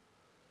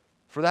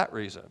for that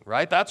reason,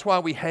 right? That's why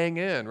we hang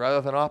in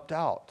rather than opt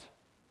out.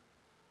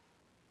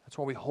 That's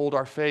why we hold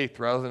our faith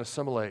rather than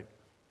assimilate.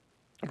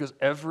 Because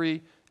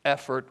every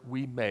effort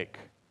we make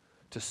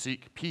to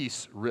seek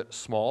peace writ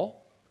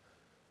small,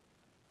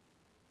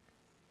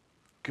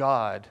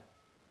 God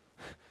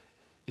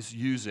is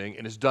using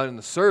and is done in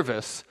the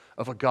service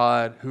of a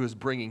God who is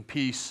bringing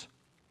peace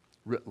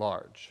writ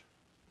large.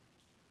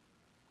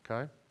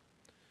 Okay?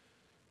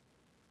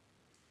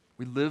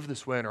 We live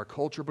this way in our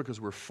culture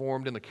because we're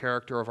formed in the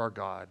character of our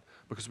God,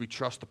 because we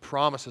trust the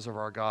promises of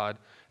our God,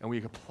 and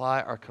we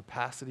apply our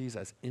capacities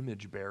as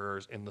image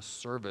bearers in the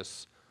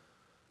service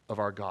of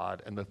our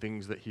God and the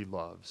things that He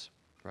loves,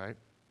 right?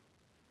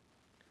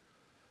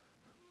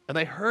 And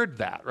they heard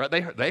that, right?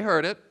 They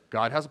heard it.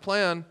 God has a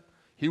plan.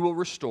 He will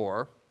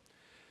restore.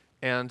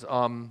 And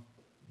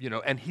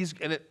and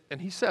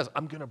He says,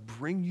 I'm going to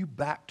bring you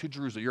back to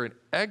Jerusalem. You're in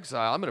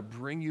exile. I'm going to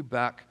bring you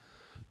back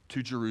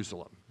to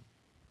Jerusalem.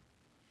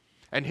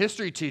 And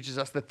history teaches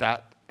us that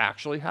that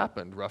actually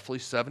happened. Roughly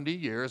 70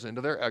 years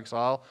into their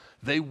exile,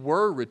 they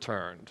were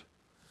returned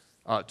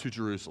to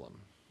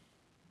Jerusalem.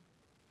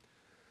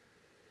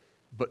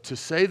 But to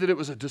say that it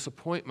was a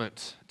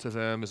disappointment to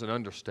them is an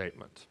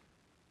understatement.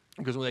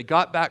 Because when they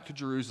got back to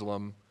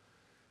Jerusalem,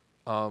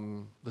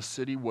 the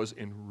city was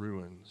in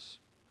ruins.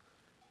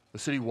 The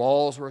city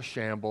walls were a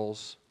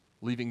shambles,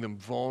 leaving them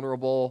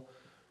vulnerable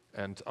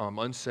and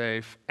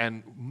unsafe.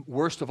 And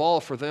worst of all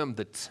for them,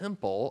 the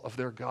temple of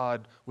their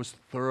God was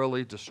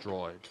thoroughly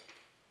destroyed.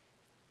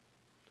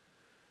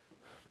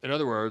 In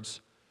other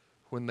words,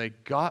 when they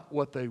got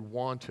what they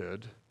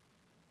wanted,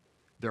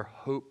 their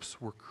hopes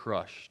were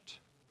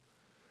crushed.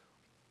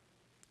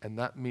 And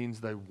that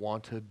means they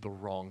wanted the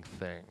wrong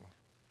thing,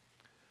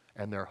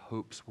 and their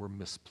hopes were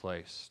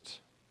misplaced.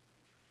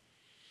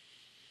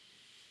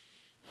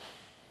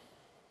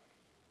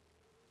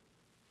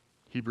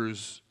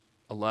 Hebrews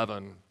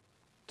 11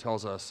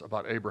 tells us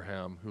about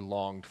Abraham who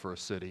longed for a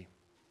city.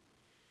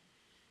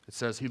 It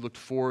says he looked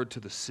forward to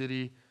the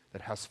city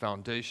that has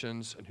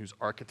foundations and whose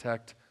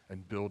architect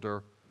and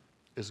builder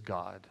is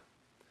God.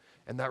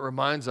 And that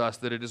reminds us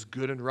that it is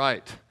good and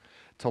right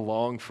to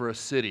long for a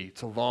city,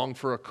 to long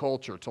for a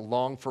culture, to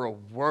long for a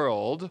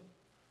world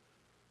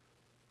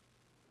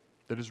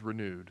that is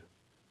renewed,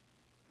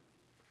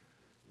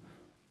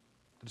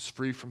 that is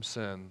free from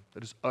sin,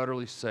 that is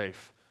utterly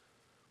safe,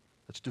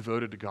 that's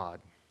devoted to God.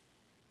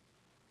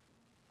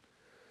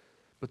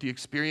 But the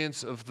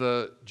experience of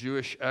the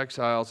Jewish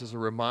exiles is a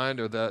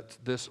reminder that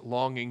this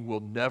longing will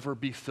never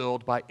be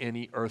filled by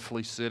any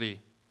earthly city,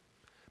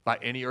 by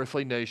any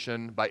earthly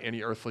nation, by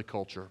any earthly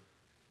culture,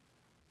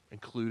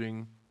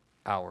 including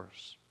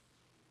ours.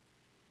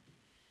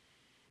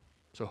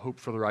 So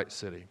hope for the right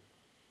city.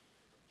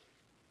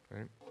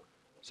 Right?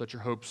 Set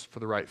your hopes for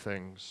the right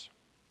things.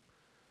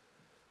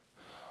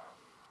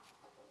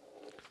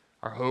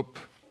 Our hope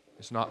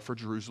is not for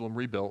Jerusalem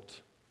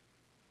rebuilt.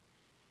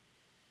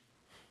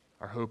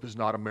 Our hope is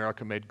not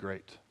America made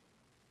great.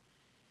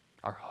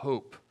 Our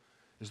hope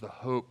is the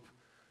hope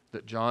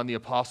that John the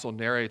Apostle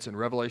narrates in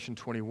Revelation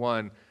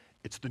 21.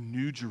 It's the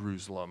new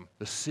Jerusalem,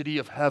 the city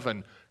of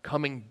heaven,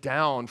 coming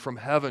down from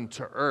heaven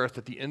to earth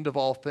at the end of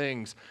all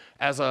things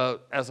as a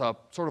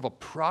sort of a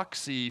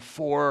proxy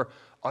for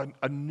a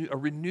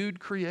renewed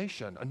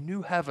creation, a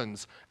new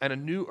heavens and a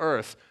new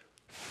earth,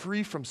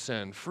 free from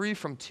sin, free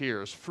from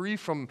tears, free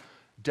from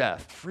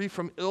death, free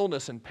from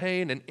illness and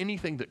pain and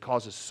anything that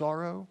causes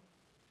sorrow.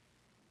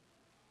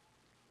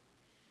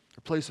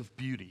 A place of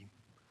beauty.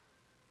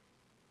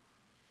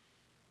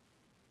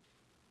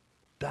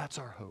 That's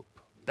our hope.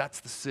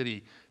 That's the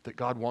city that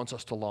God wants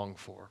us to long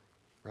for,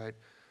 right?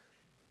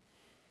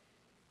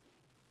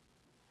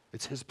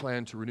 It's his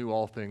plan to renew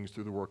all things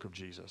through the work of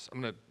Jesus.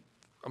 I'm going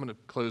to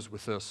close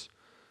with this,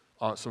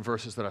 some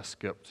verses that I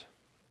skipped.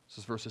 This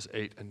is verses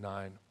 8 and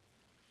 9.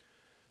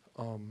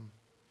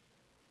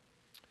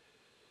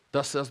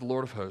 Thus says the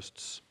Lord of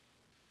hosts,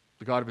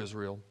 the God of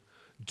Israel,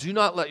 do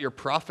not let your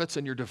prophets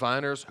and your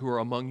diviners who are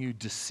among you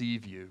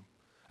deceive you,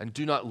 and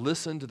do not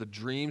listen to the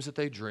dreams that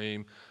they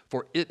dream,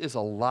 for it is a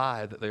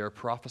lie that they are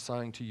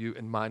prophesying to you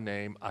in my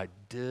name. I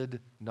did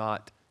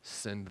not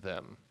send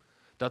them.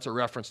 That's a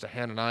reference to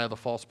Hananiah, the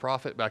false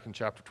prophet, back in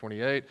chapter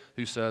 28,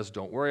 who says,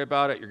 don't worry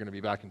about it. You're going to be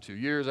back in 2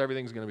 years.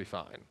 Everything's going to be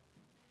fine.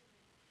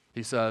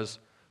 He says,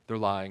 they're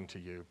lying to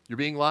you. You're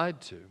being lied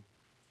to.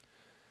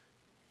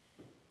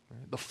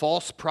 The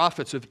false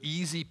prophets of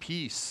easy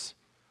peace,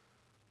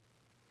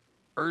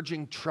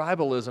 urging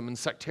tribalism and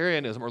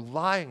sectarianism, are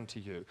lying to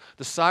you.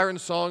 The siren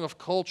song of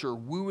culture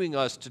wooing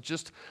us to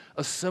just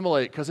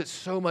assimilate because it's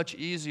so much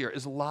easier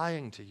is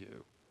lying to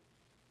you.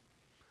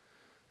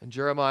 And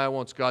Jeremiah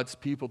wants God's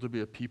people to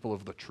be a people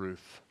of the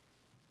truth.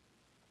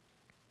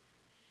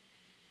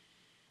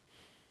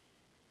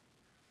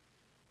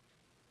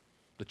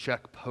 The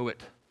Czech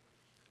poet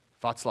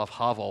Václav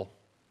Havel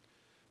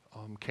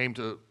came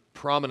to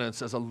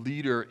prominence as a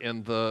leader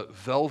in the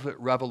Velvet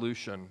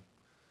Revolution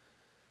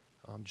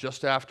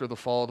just after the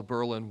fall of the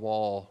Berlin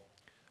Wall,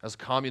 as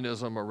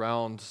communism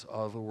around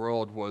the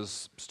world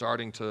was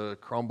starting to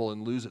crumble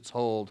and lose its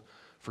hold.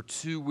 For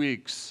 2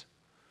 weeks,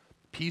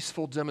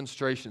 peaceful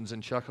demonstrations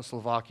in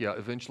Czechoslovakia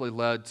eventually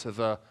led to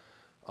the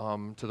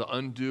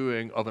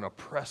undoing of an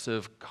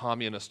oppressive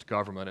communist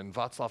government. And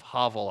Václav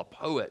Havel, a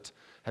poet,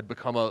 had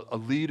become a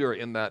leader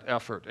in that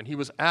effort. And he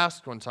was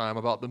asked one time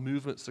about the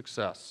movement's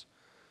success.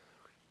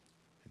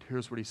 And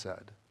here's what he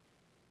said.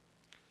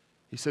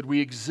 He said,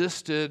 we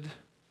existed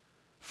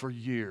for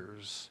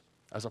years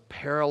as a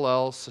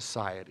parallel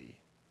society.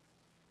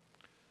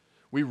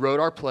 We wrote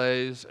our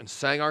plays and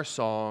sang our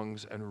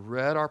songs and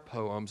read our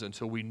poems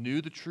until we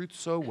knew the truth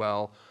so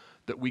well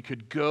that we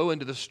could go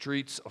into the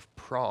streets of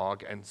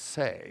Prague and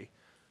say,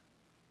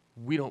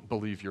 we don't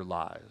believe your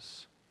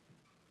lies.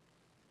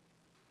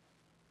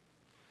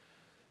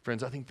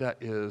 Friends, I think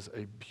that is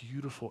a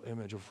beautiful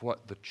image of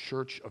what the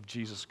Church of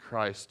Jesus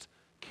Christ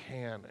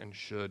can and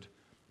should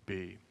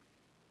be.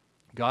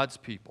 God's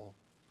people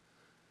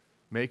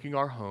making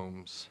our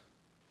homes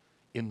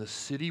in the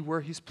city where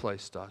he's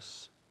placed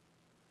us,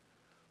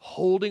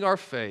 holding our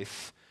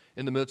faith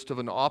in the midst of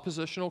an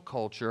oppositional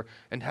culture,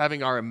 and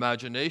having our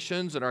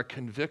imaginations and our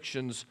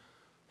convictions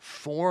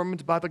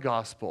formed by the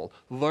gospel,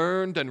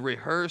 learned and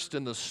rehearsed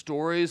in the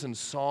stories and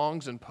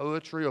songs and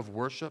poetry of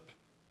worship,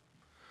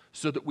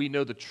 so that we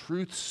know the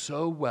truth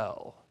so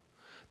well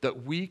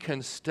that we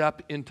can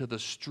step into the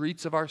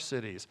streets of our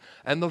cities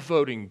and the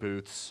voting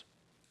booths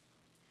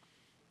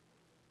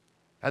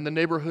and the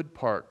neighborhood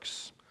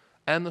parks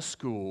and the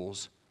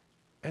schools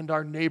and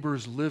our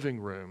neighbor's living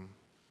room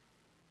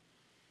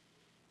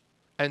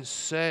and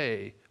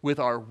say with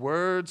our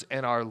words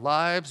and our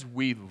lives,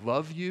 we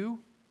love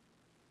you,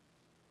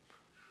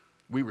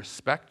 we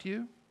respect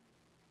you.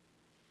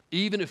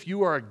 Even if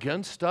you are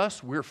against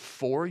us, we're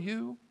for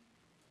you.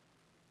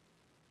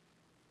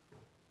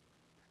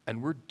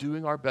 And we're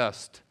doing our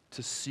best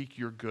to seek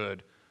your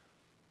good,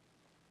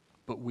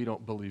 but we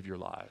don't believe your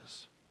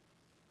lies.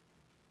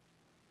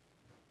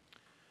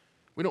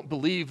 We don't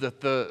believe that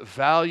the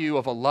value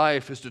of a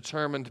life is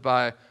determined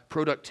by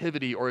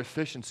productivity or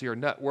efficiency or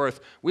net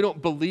worth. We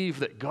don't believe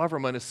that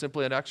government is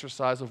simply an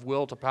exercise of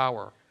will to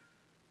power.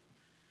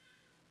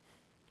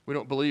 We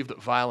don't believe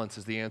that violence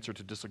is the answer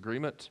to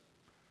disagreement.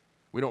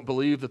 We don't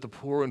believe that the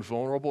poor and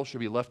vulnerable should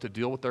be left to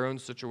deal with their own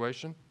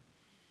situation.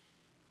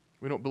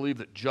 We don't believe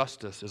that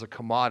justice is a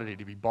commodity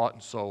to be bought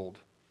and sold.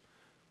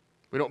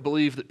 We don't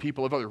believe that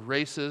people of other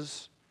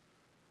races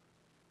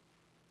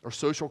or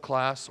social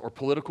class or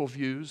political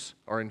views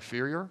are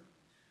inferior.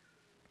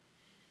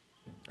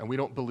 And we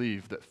don't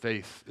believe that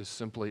faith is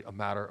simply a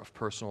matter of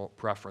personal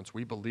preference.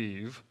 We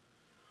believe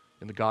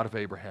in the God of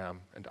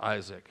Abraham and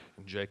Isaac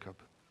and Jacob.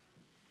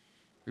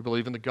 We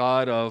believe in the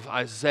God of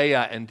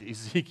Isaiah and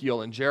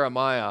Ezekiel and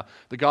Jeremiah,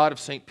 the God of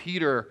St.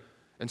 Peter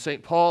and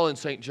St. Paul and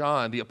St.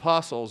 John, the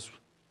apostles.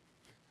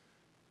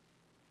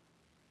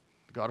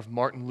 the God of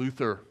Martin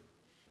Luther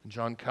and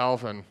John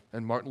Calvin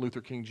and Martin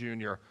Luther King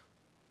Jr.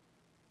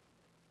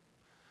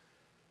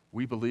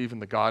 We believe in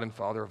the God and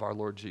Father of our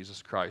Lord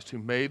Jesus Christ, who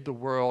made the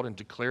world and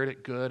declared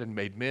it good and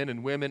made men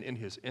and women in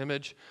his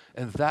image.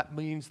 And that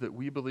means that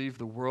we believe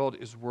the world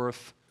is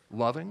worth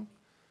loving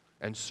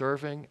and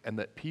serving, and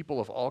that people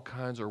of all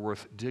kinds are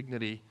worth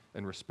dignity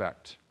and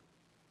respect.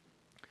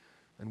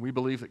 And we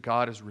believe that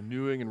God is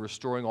renewing and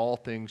restoring all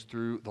things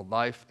through the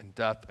life and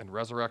death and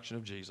resurrection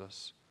of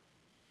Jesus,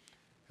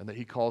 and that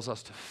he calls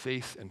us to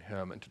faith in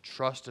him and to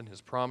trust in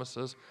his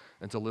promises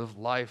and to live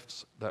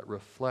lives that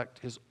reflect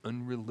his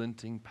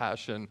unrelenting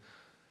passion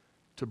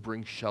to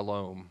bring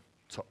shalom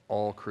to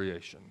all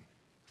creation.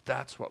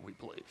 That's what we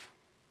believe.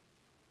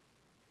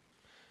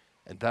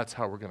 And that's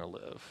how we're going to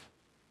live.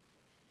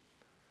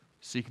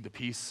 Seeking the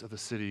peace of the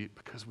city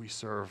because we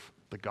serve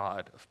the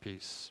God of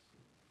peace.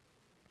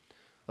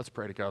 Let's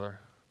pray together.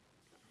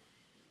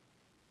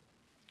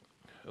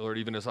 Lord,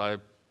 even as I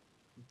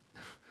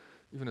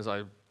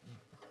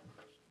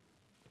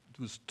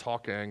was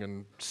talking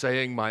and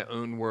saying my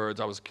own words,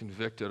 I was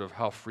convicted of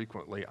how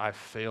frequently I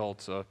fail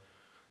to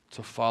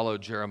follow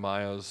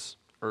Jeremiah's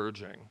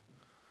urging,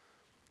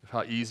 of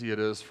how easy it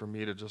is for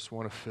me to just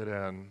want to fit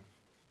in,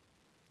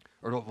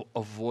 or to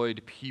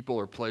avoid people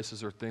or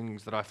places or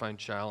things that I find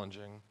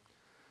challenging.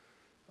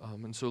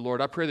 And so,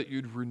 Lord, I pray that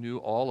you'd renew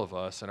all of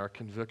us in our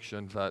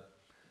conviction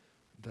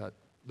that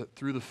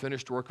through the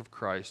finished work of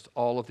Christ,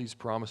 all of these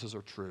promises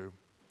are true.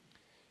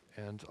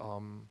 And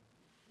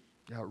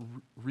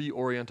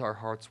reorient our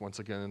hearts once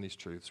again in these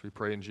truths. We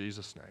pray in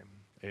Jesus'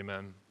 name.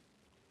 Amen.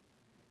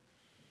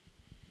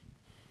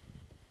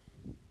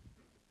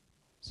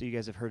 So you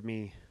guys have heard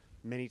me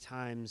many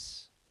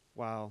times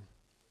while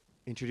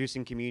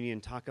introducing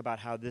communion talk about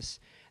how this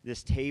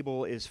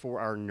table is for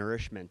our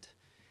nourishment,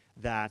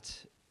 that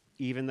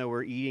even though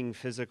we're eating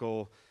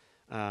physical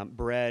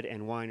bread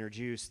and wine or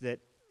juice, that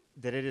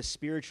it is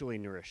spiritually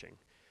nourishing,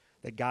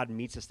 that God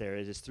meets us there.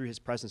 It is through his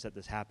presence that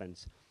this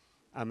happens.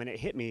 And it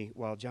hit me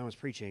while John was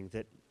preaching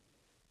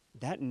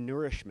that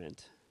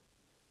nourishment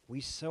we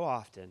so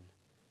often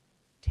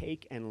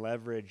take and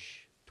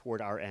leverage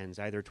toward our ends,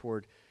 either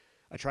toward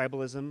a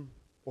tribalism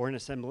or an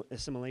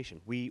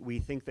assimilation. We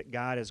think that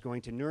God is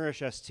going to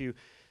nourish us to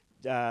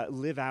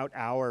live out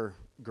our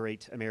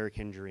great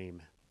American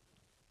dream.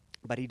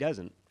 But he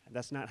doesn't.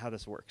 That's not how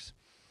this works.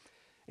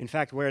 In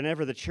fact,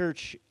 whenever the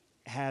church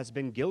has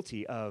been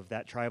guilty of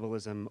that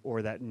tribalism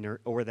or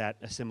that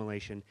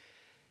assimilation,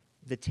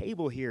 the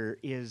table here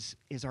is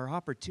our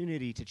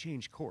opportunity to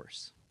change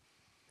course.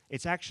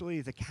 It's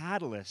actually the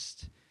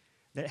catalyst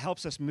that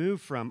helps us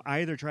move from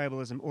either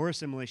tribalism or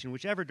assimilation,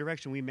 whichever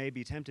direction we may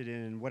be tempted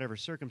in whatever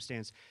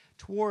circumstance,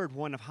 toward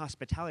one of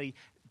hospitality,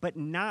 but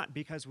not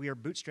because we are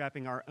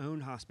bootstrapping our own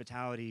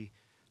hospitality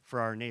for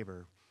our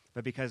neighbor,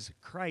 but because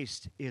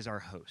Christ is our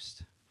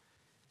host.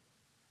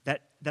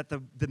 That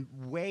the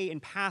way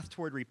and path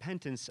toward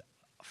repentance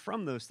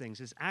from those things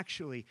is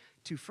actually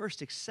to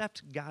first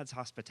accept God's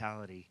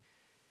hospitality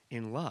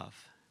in love.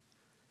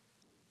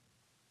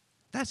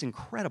 That's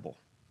incredible.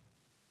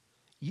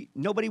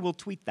 Nobody will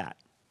tweet that.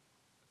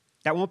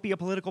 That won't be a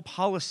political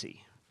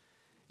policy.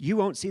 You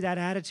won't see that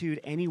attitude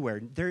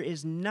anywhere. There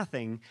is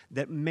nothing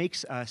that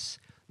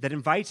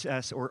invites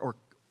us or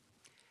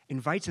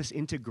invites us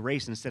into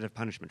grace instead of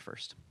punishment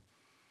first.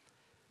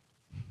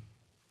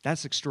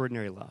 That's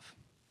extraordinary love.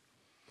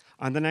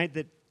 On the night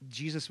that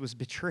Jesus was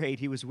betrayed,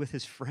 he was with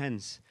his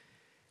friends,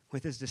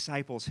 with his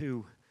disciples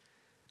who,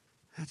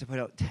 not to put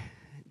out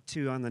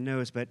two on the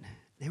nose, but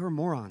they were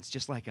morons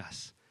just like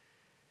us.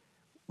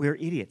 We were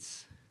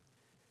idiots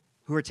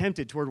who are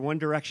tempted toward one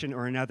direction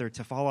or another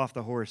to fall off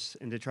the horse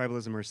into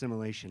tribalism or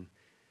assimilation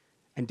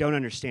and don't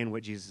understand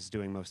what Jesus is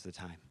doing most of the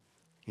time.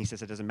 He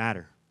says it doesn't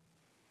matter.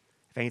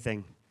 If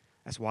anything,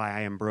 that's why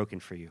I am broken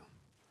for you.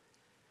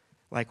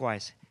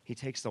 Likewise, he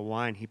takes the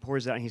wine, he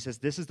pours it out, and he says,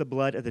 this is the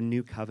blood of the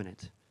new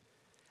covenant.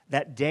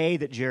 That day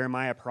that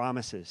Jeremiah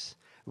promises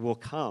will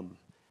come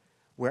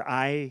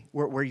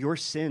where your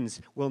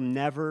sins will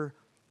never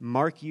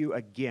mark you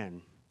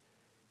again.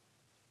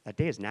 That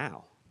day is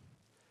now,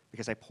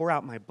 because I pour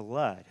out my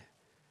blood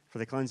for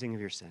the cleansing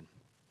of your sin.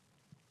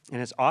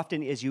 And as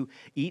often as you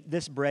eat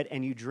this bread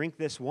and you drink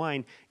this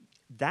wine,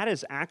 that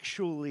is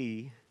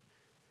actually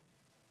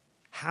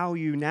how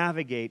you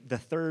navigate the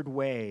third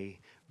way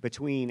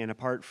between and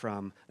apart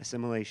from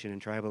assimilation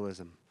and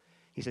tribalism.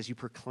 He says, you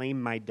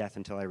proclaim my death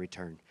until I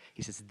return.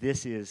 He says,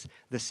 this is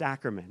the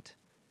sacrament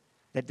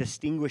that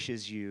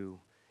distinguishes you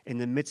in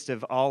the midst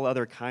of all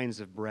other kinds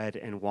of bread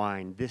and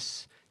wine.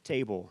 This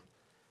table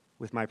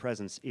with my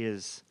presence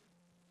is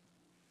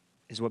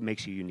what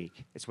makes you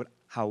unique. It's what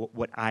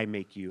I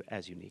make you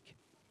as unique.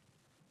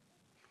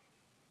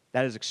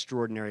 That is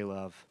extraordinary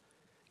love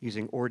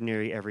using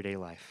ordinary everyday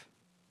life.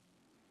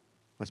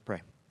 Let's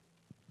pray.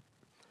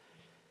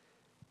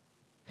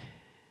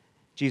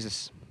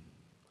 Jesus,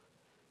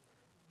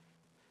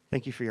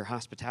 thank you for your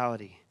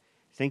hospitality.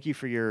 Thank you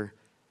for your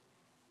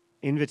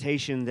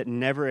invitation that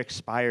never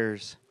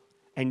expires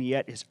and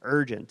yet is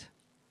urgent.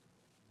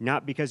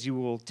 not because you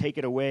will take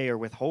it away or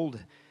withhold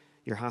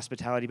your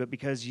hospitality, but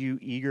because you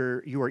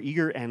are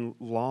eager and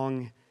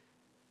long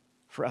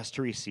for us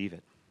to receive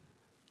it,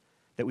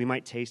 that we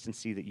might taste and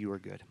see that you are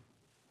good.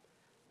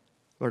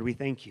 Lord, we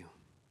thank you,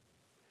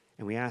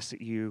 and we ask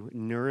that you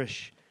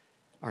nourish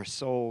our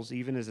souls,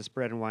 even as this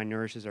bread and wine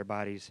nourishes our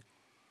bodies,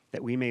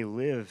 that we may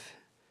live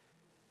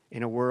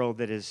in a world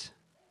that is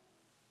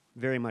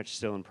very much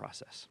still in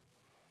process.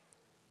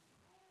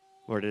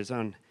 Lord, it is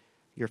on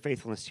your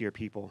faithfulness to your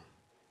people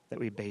that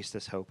we base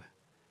this hope.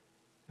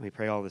 And we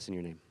pray all this in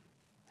your name.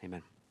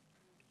 Amen.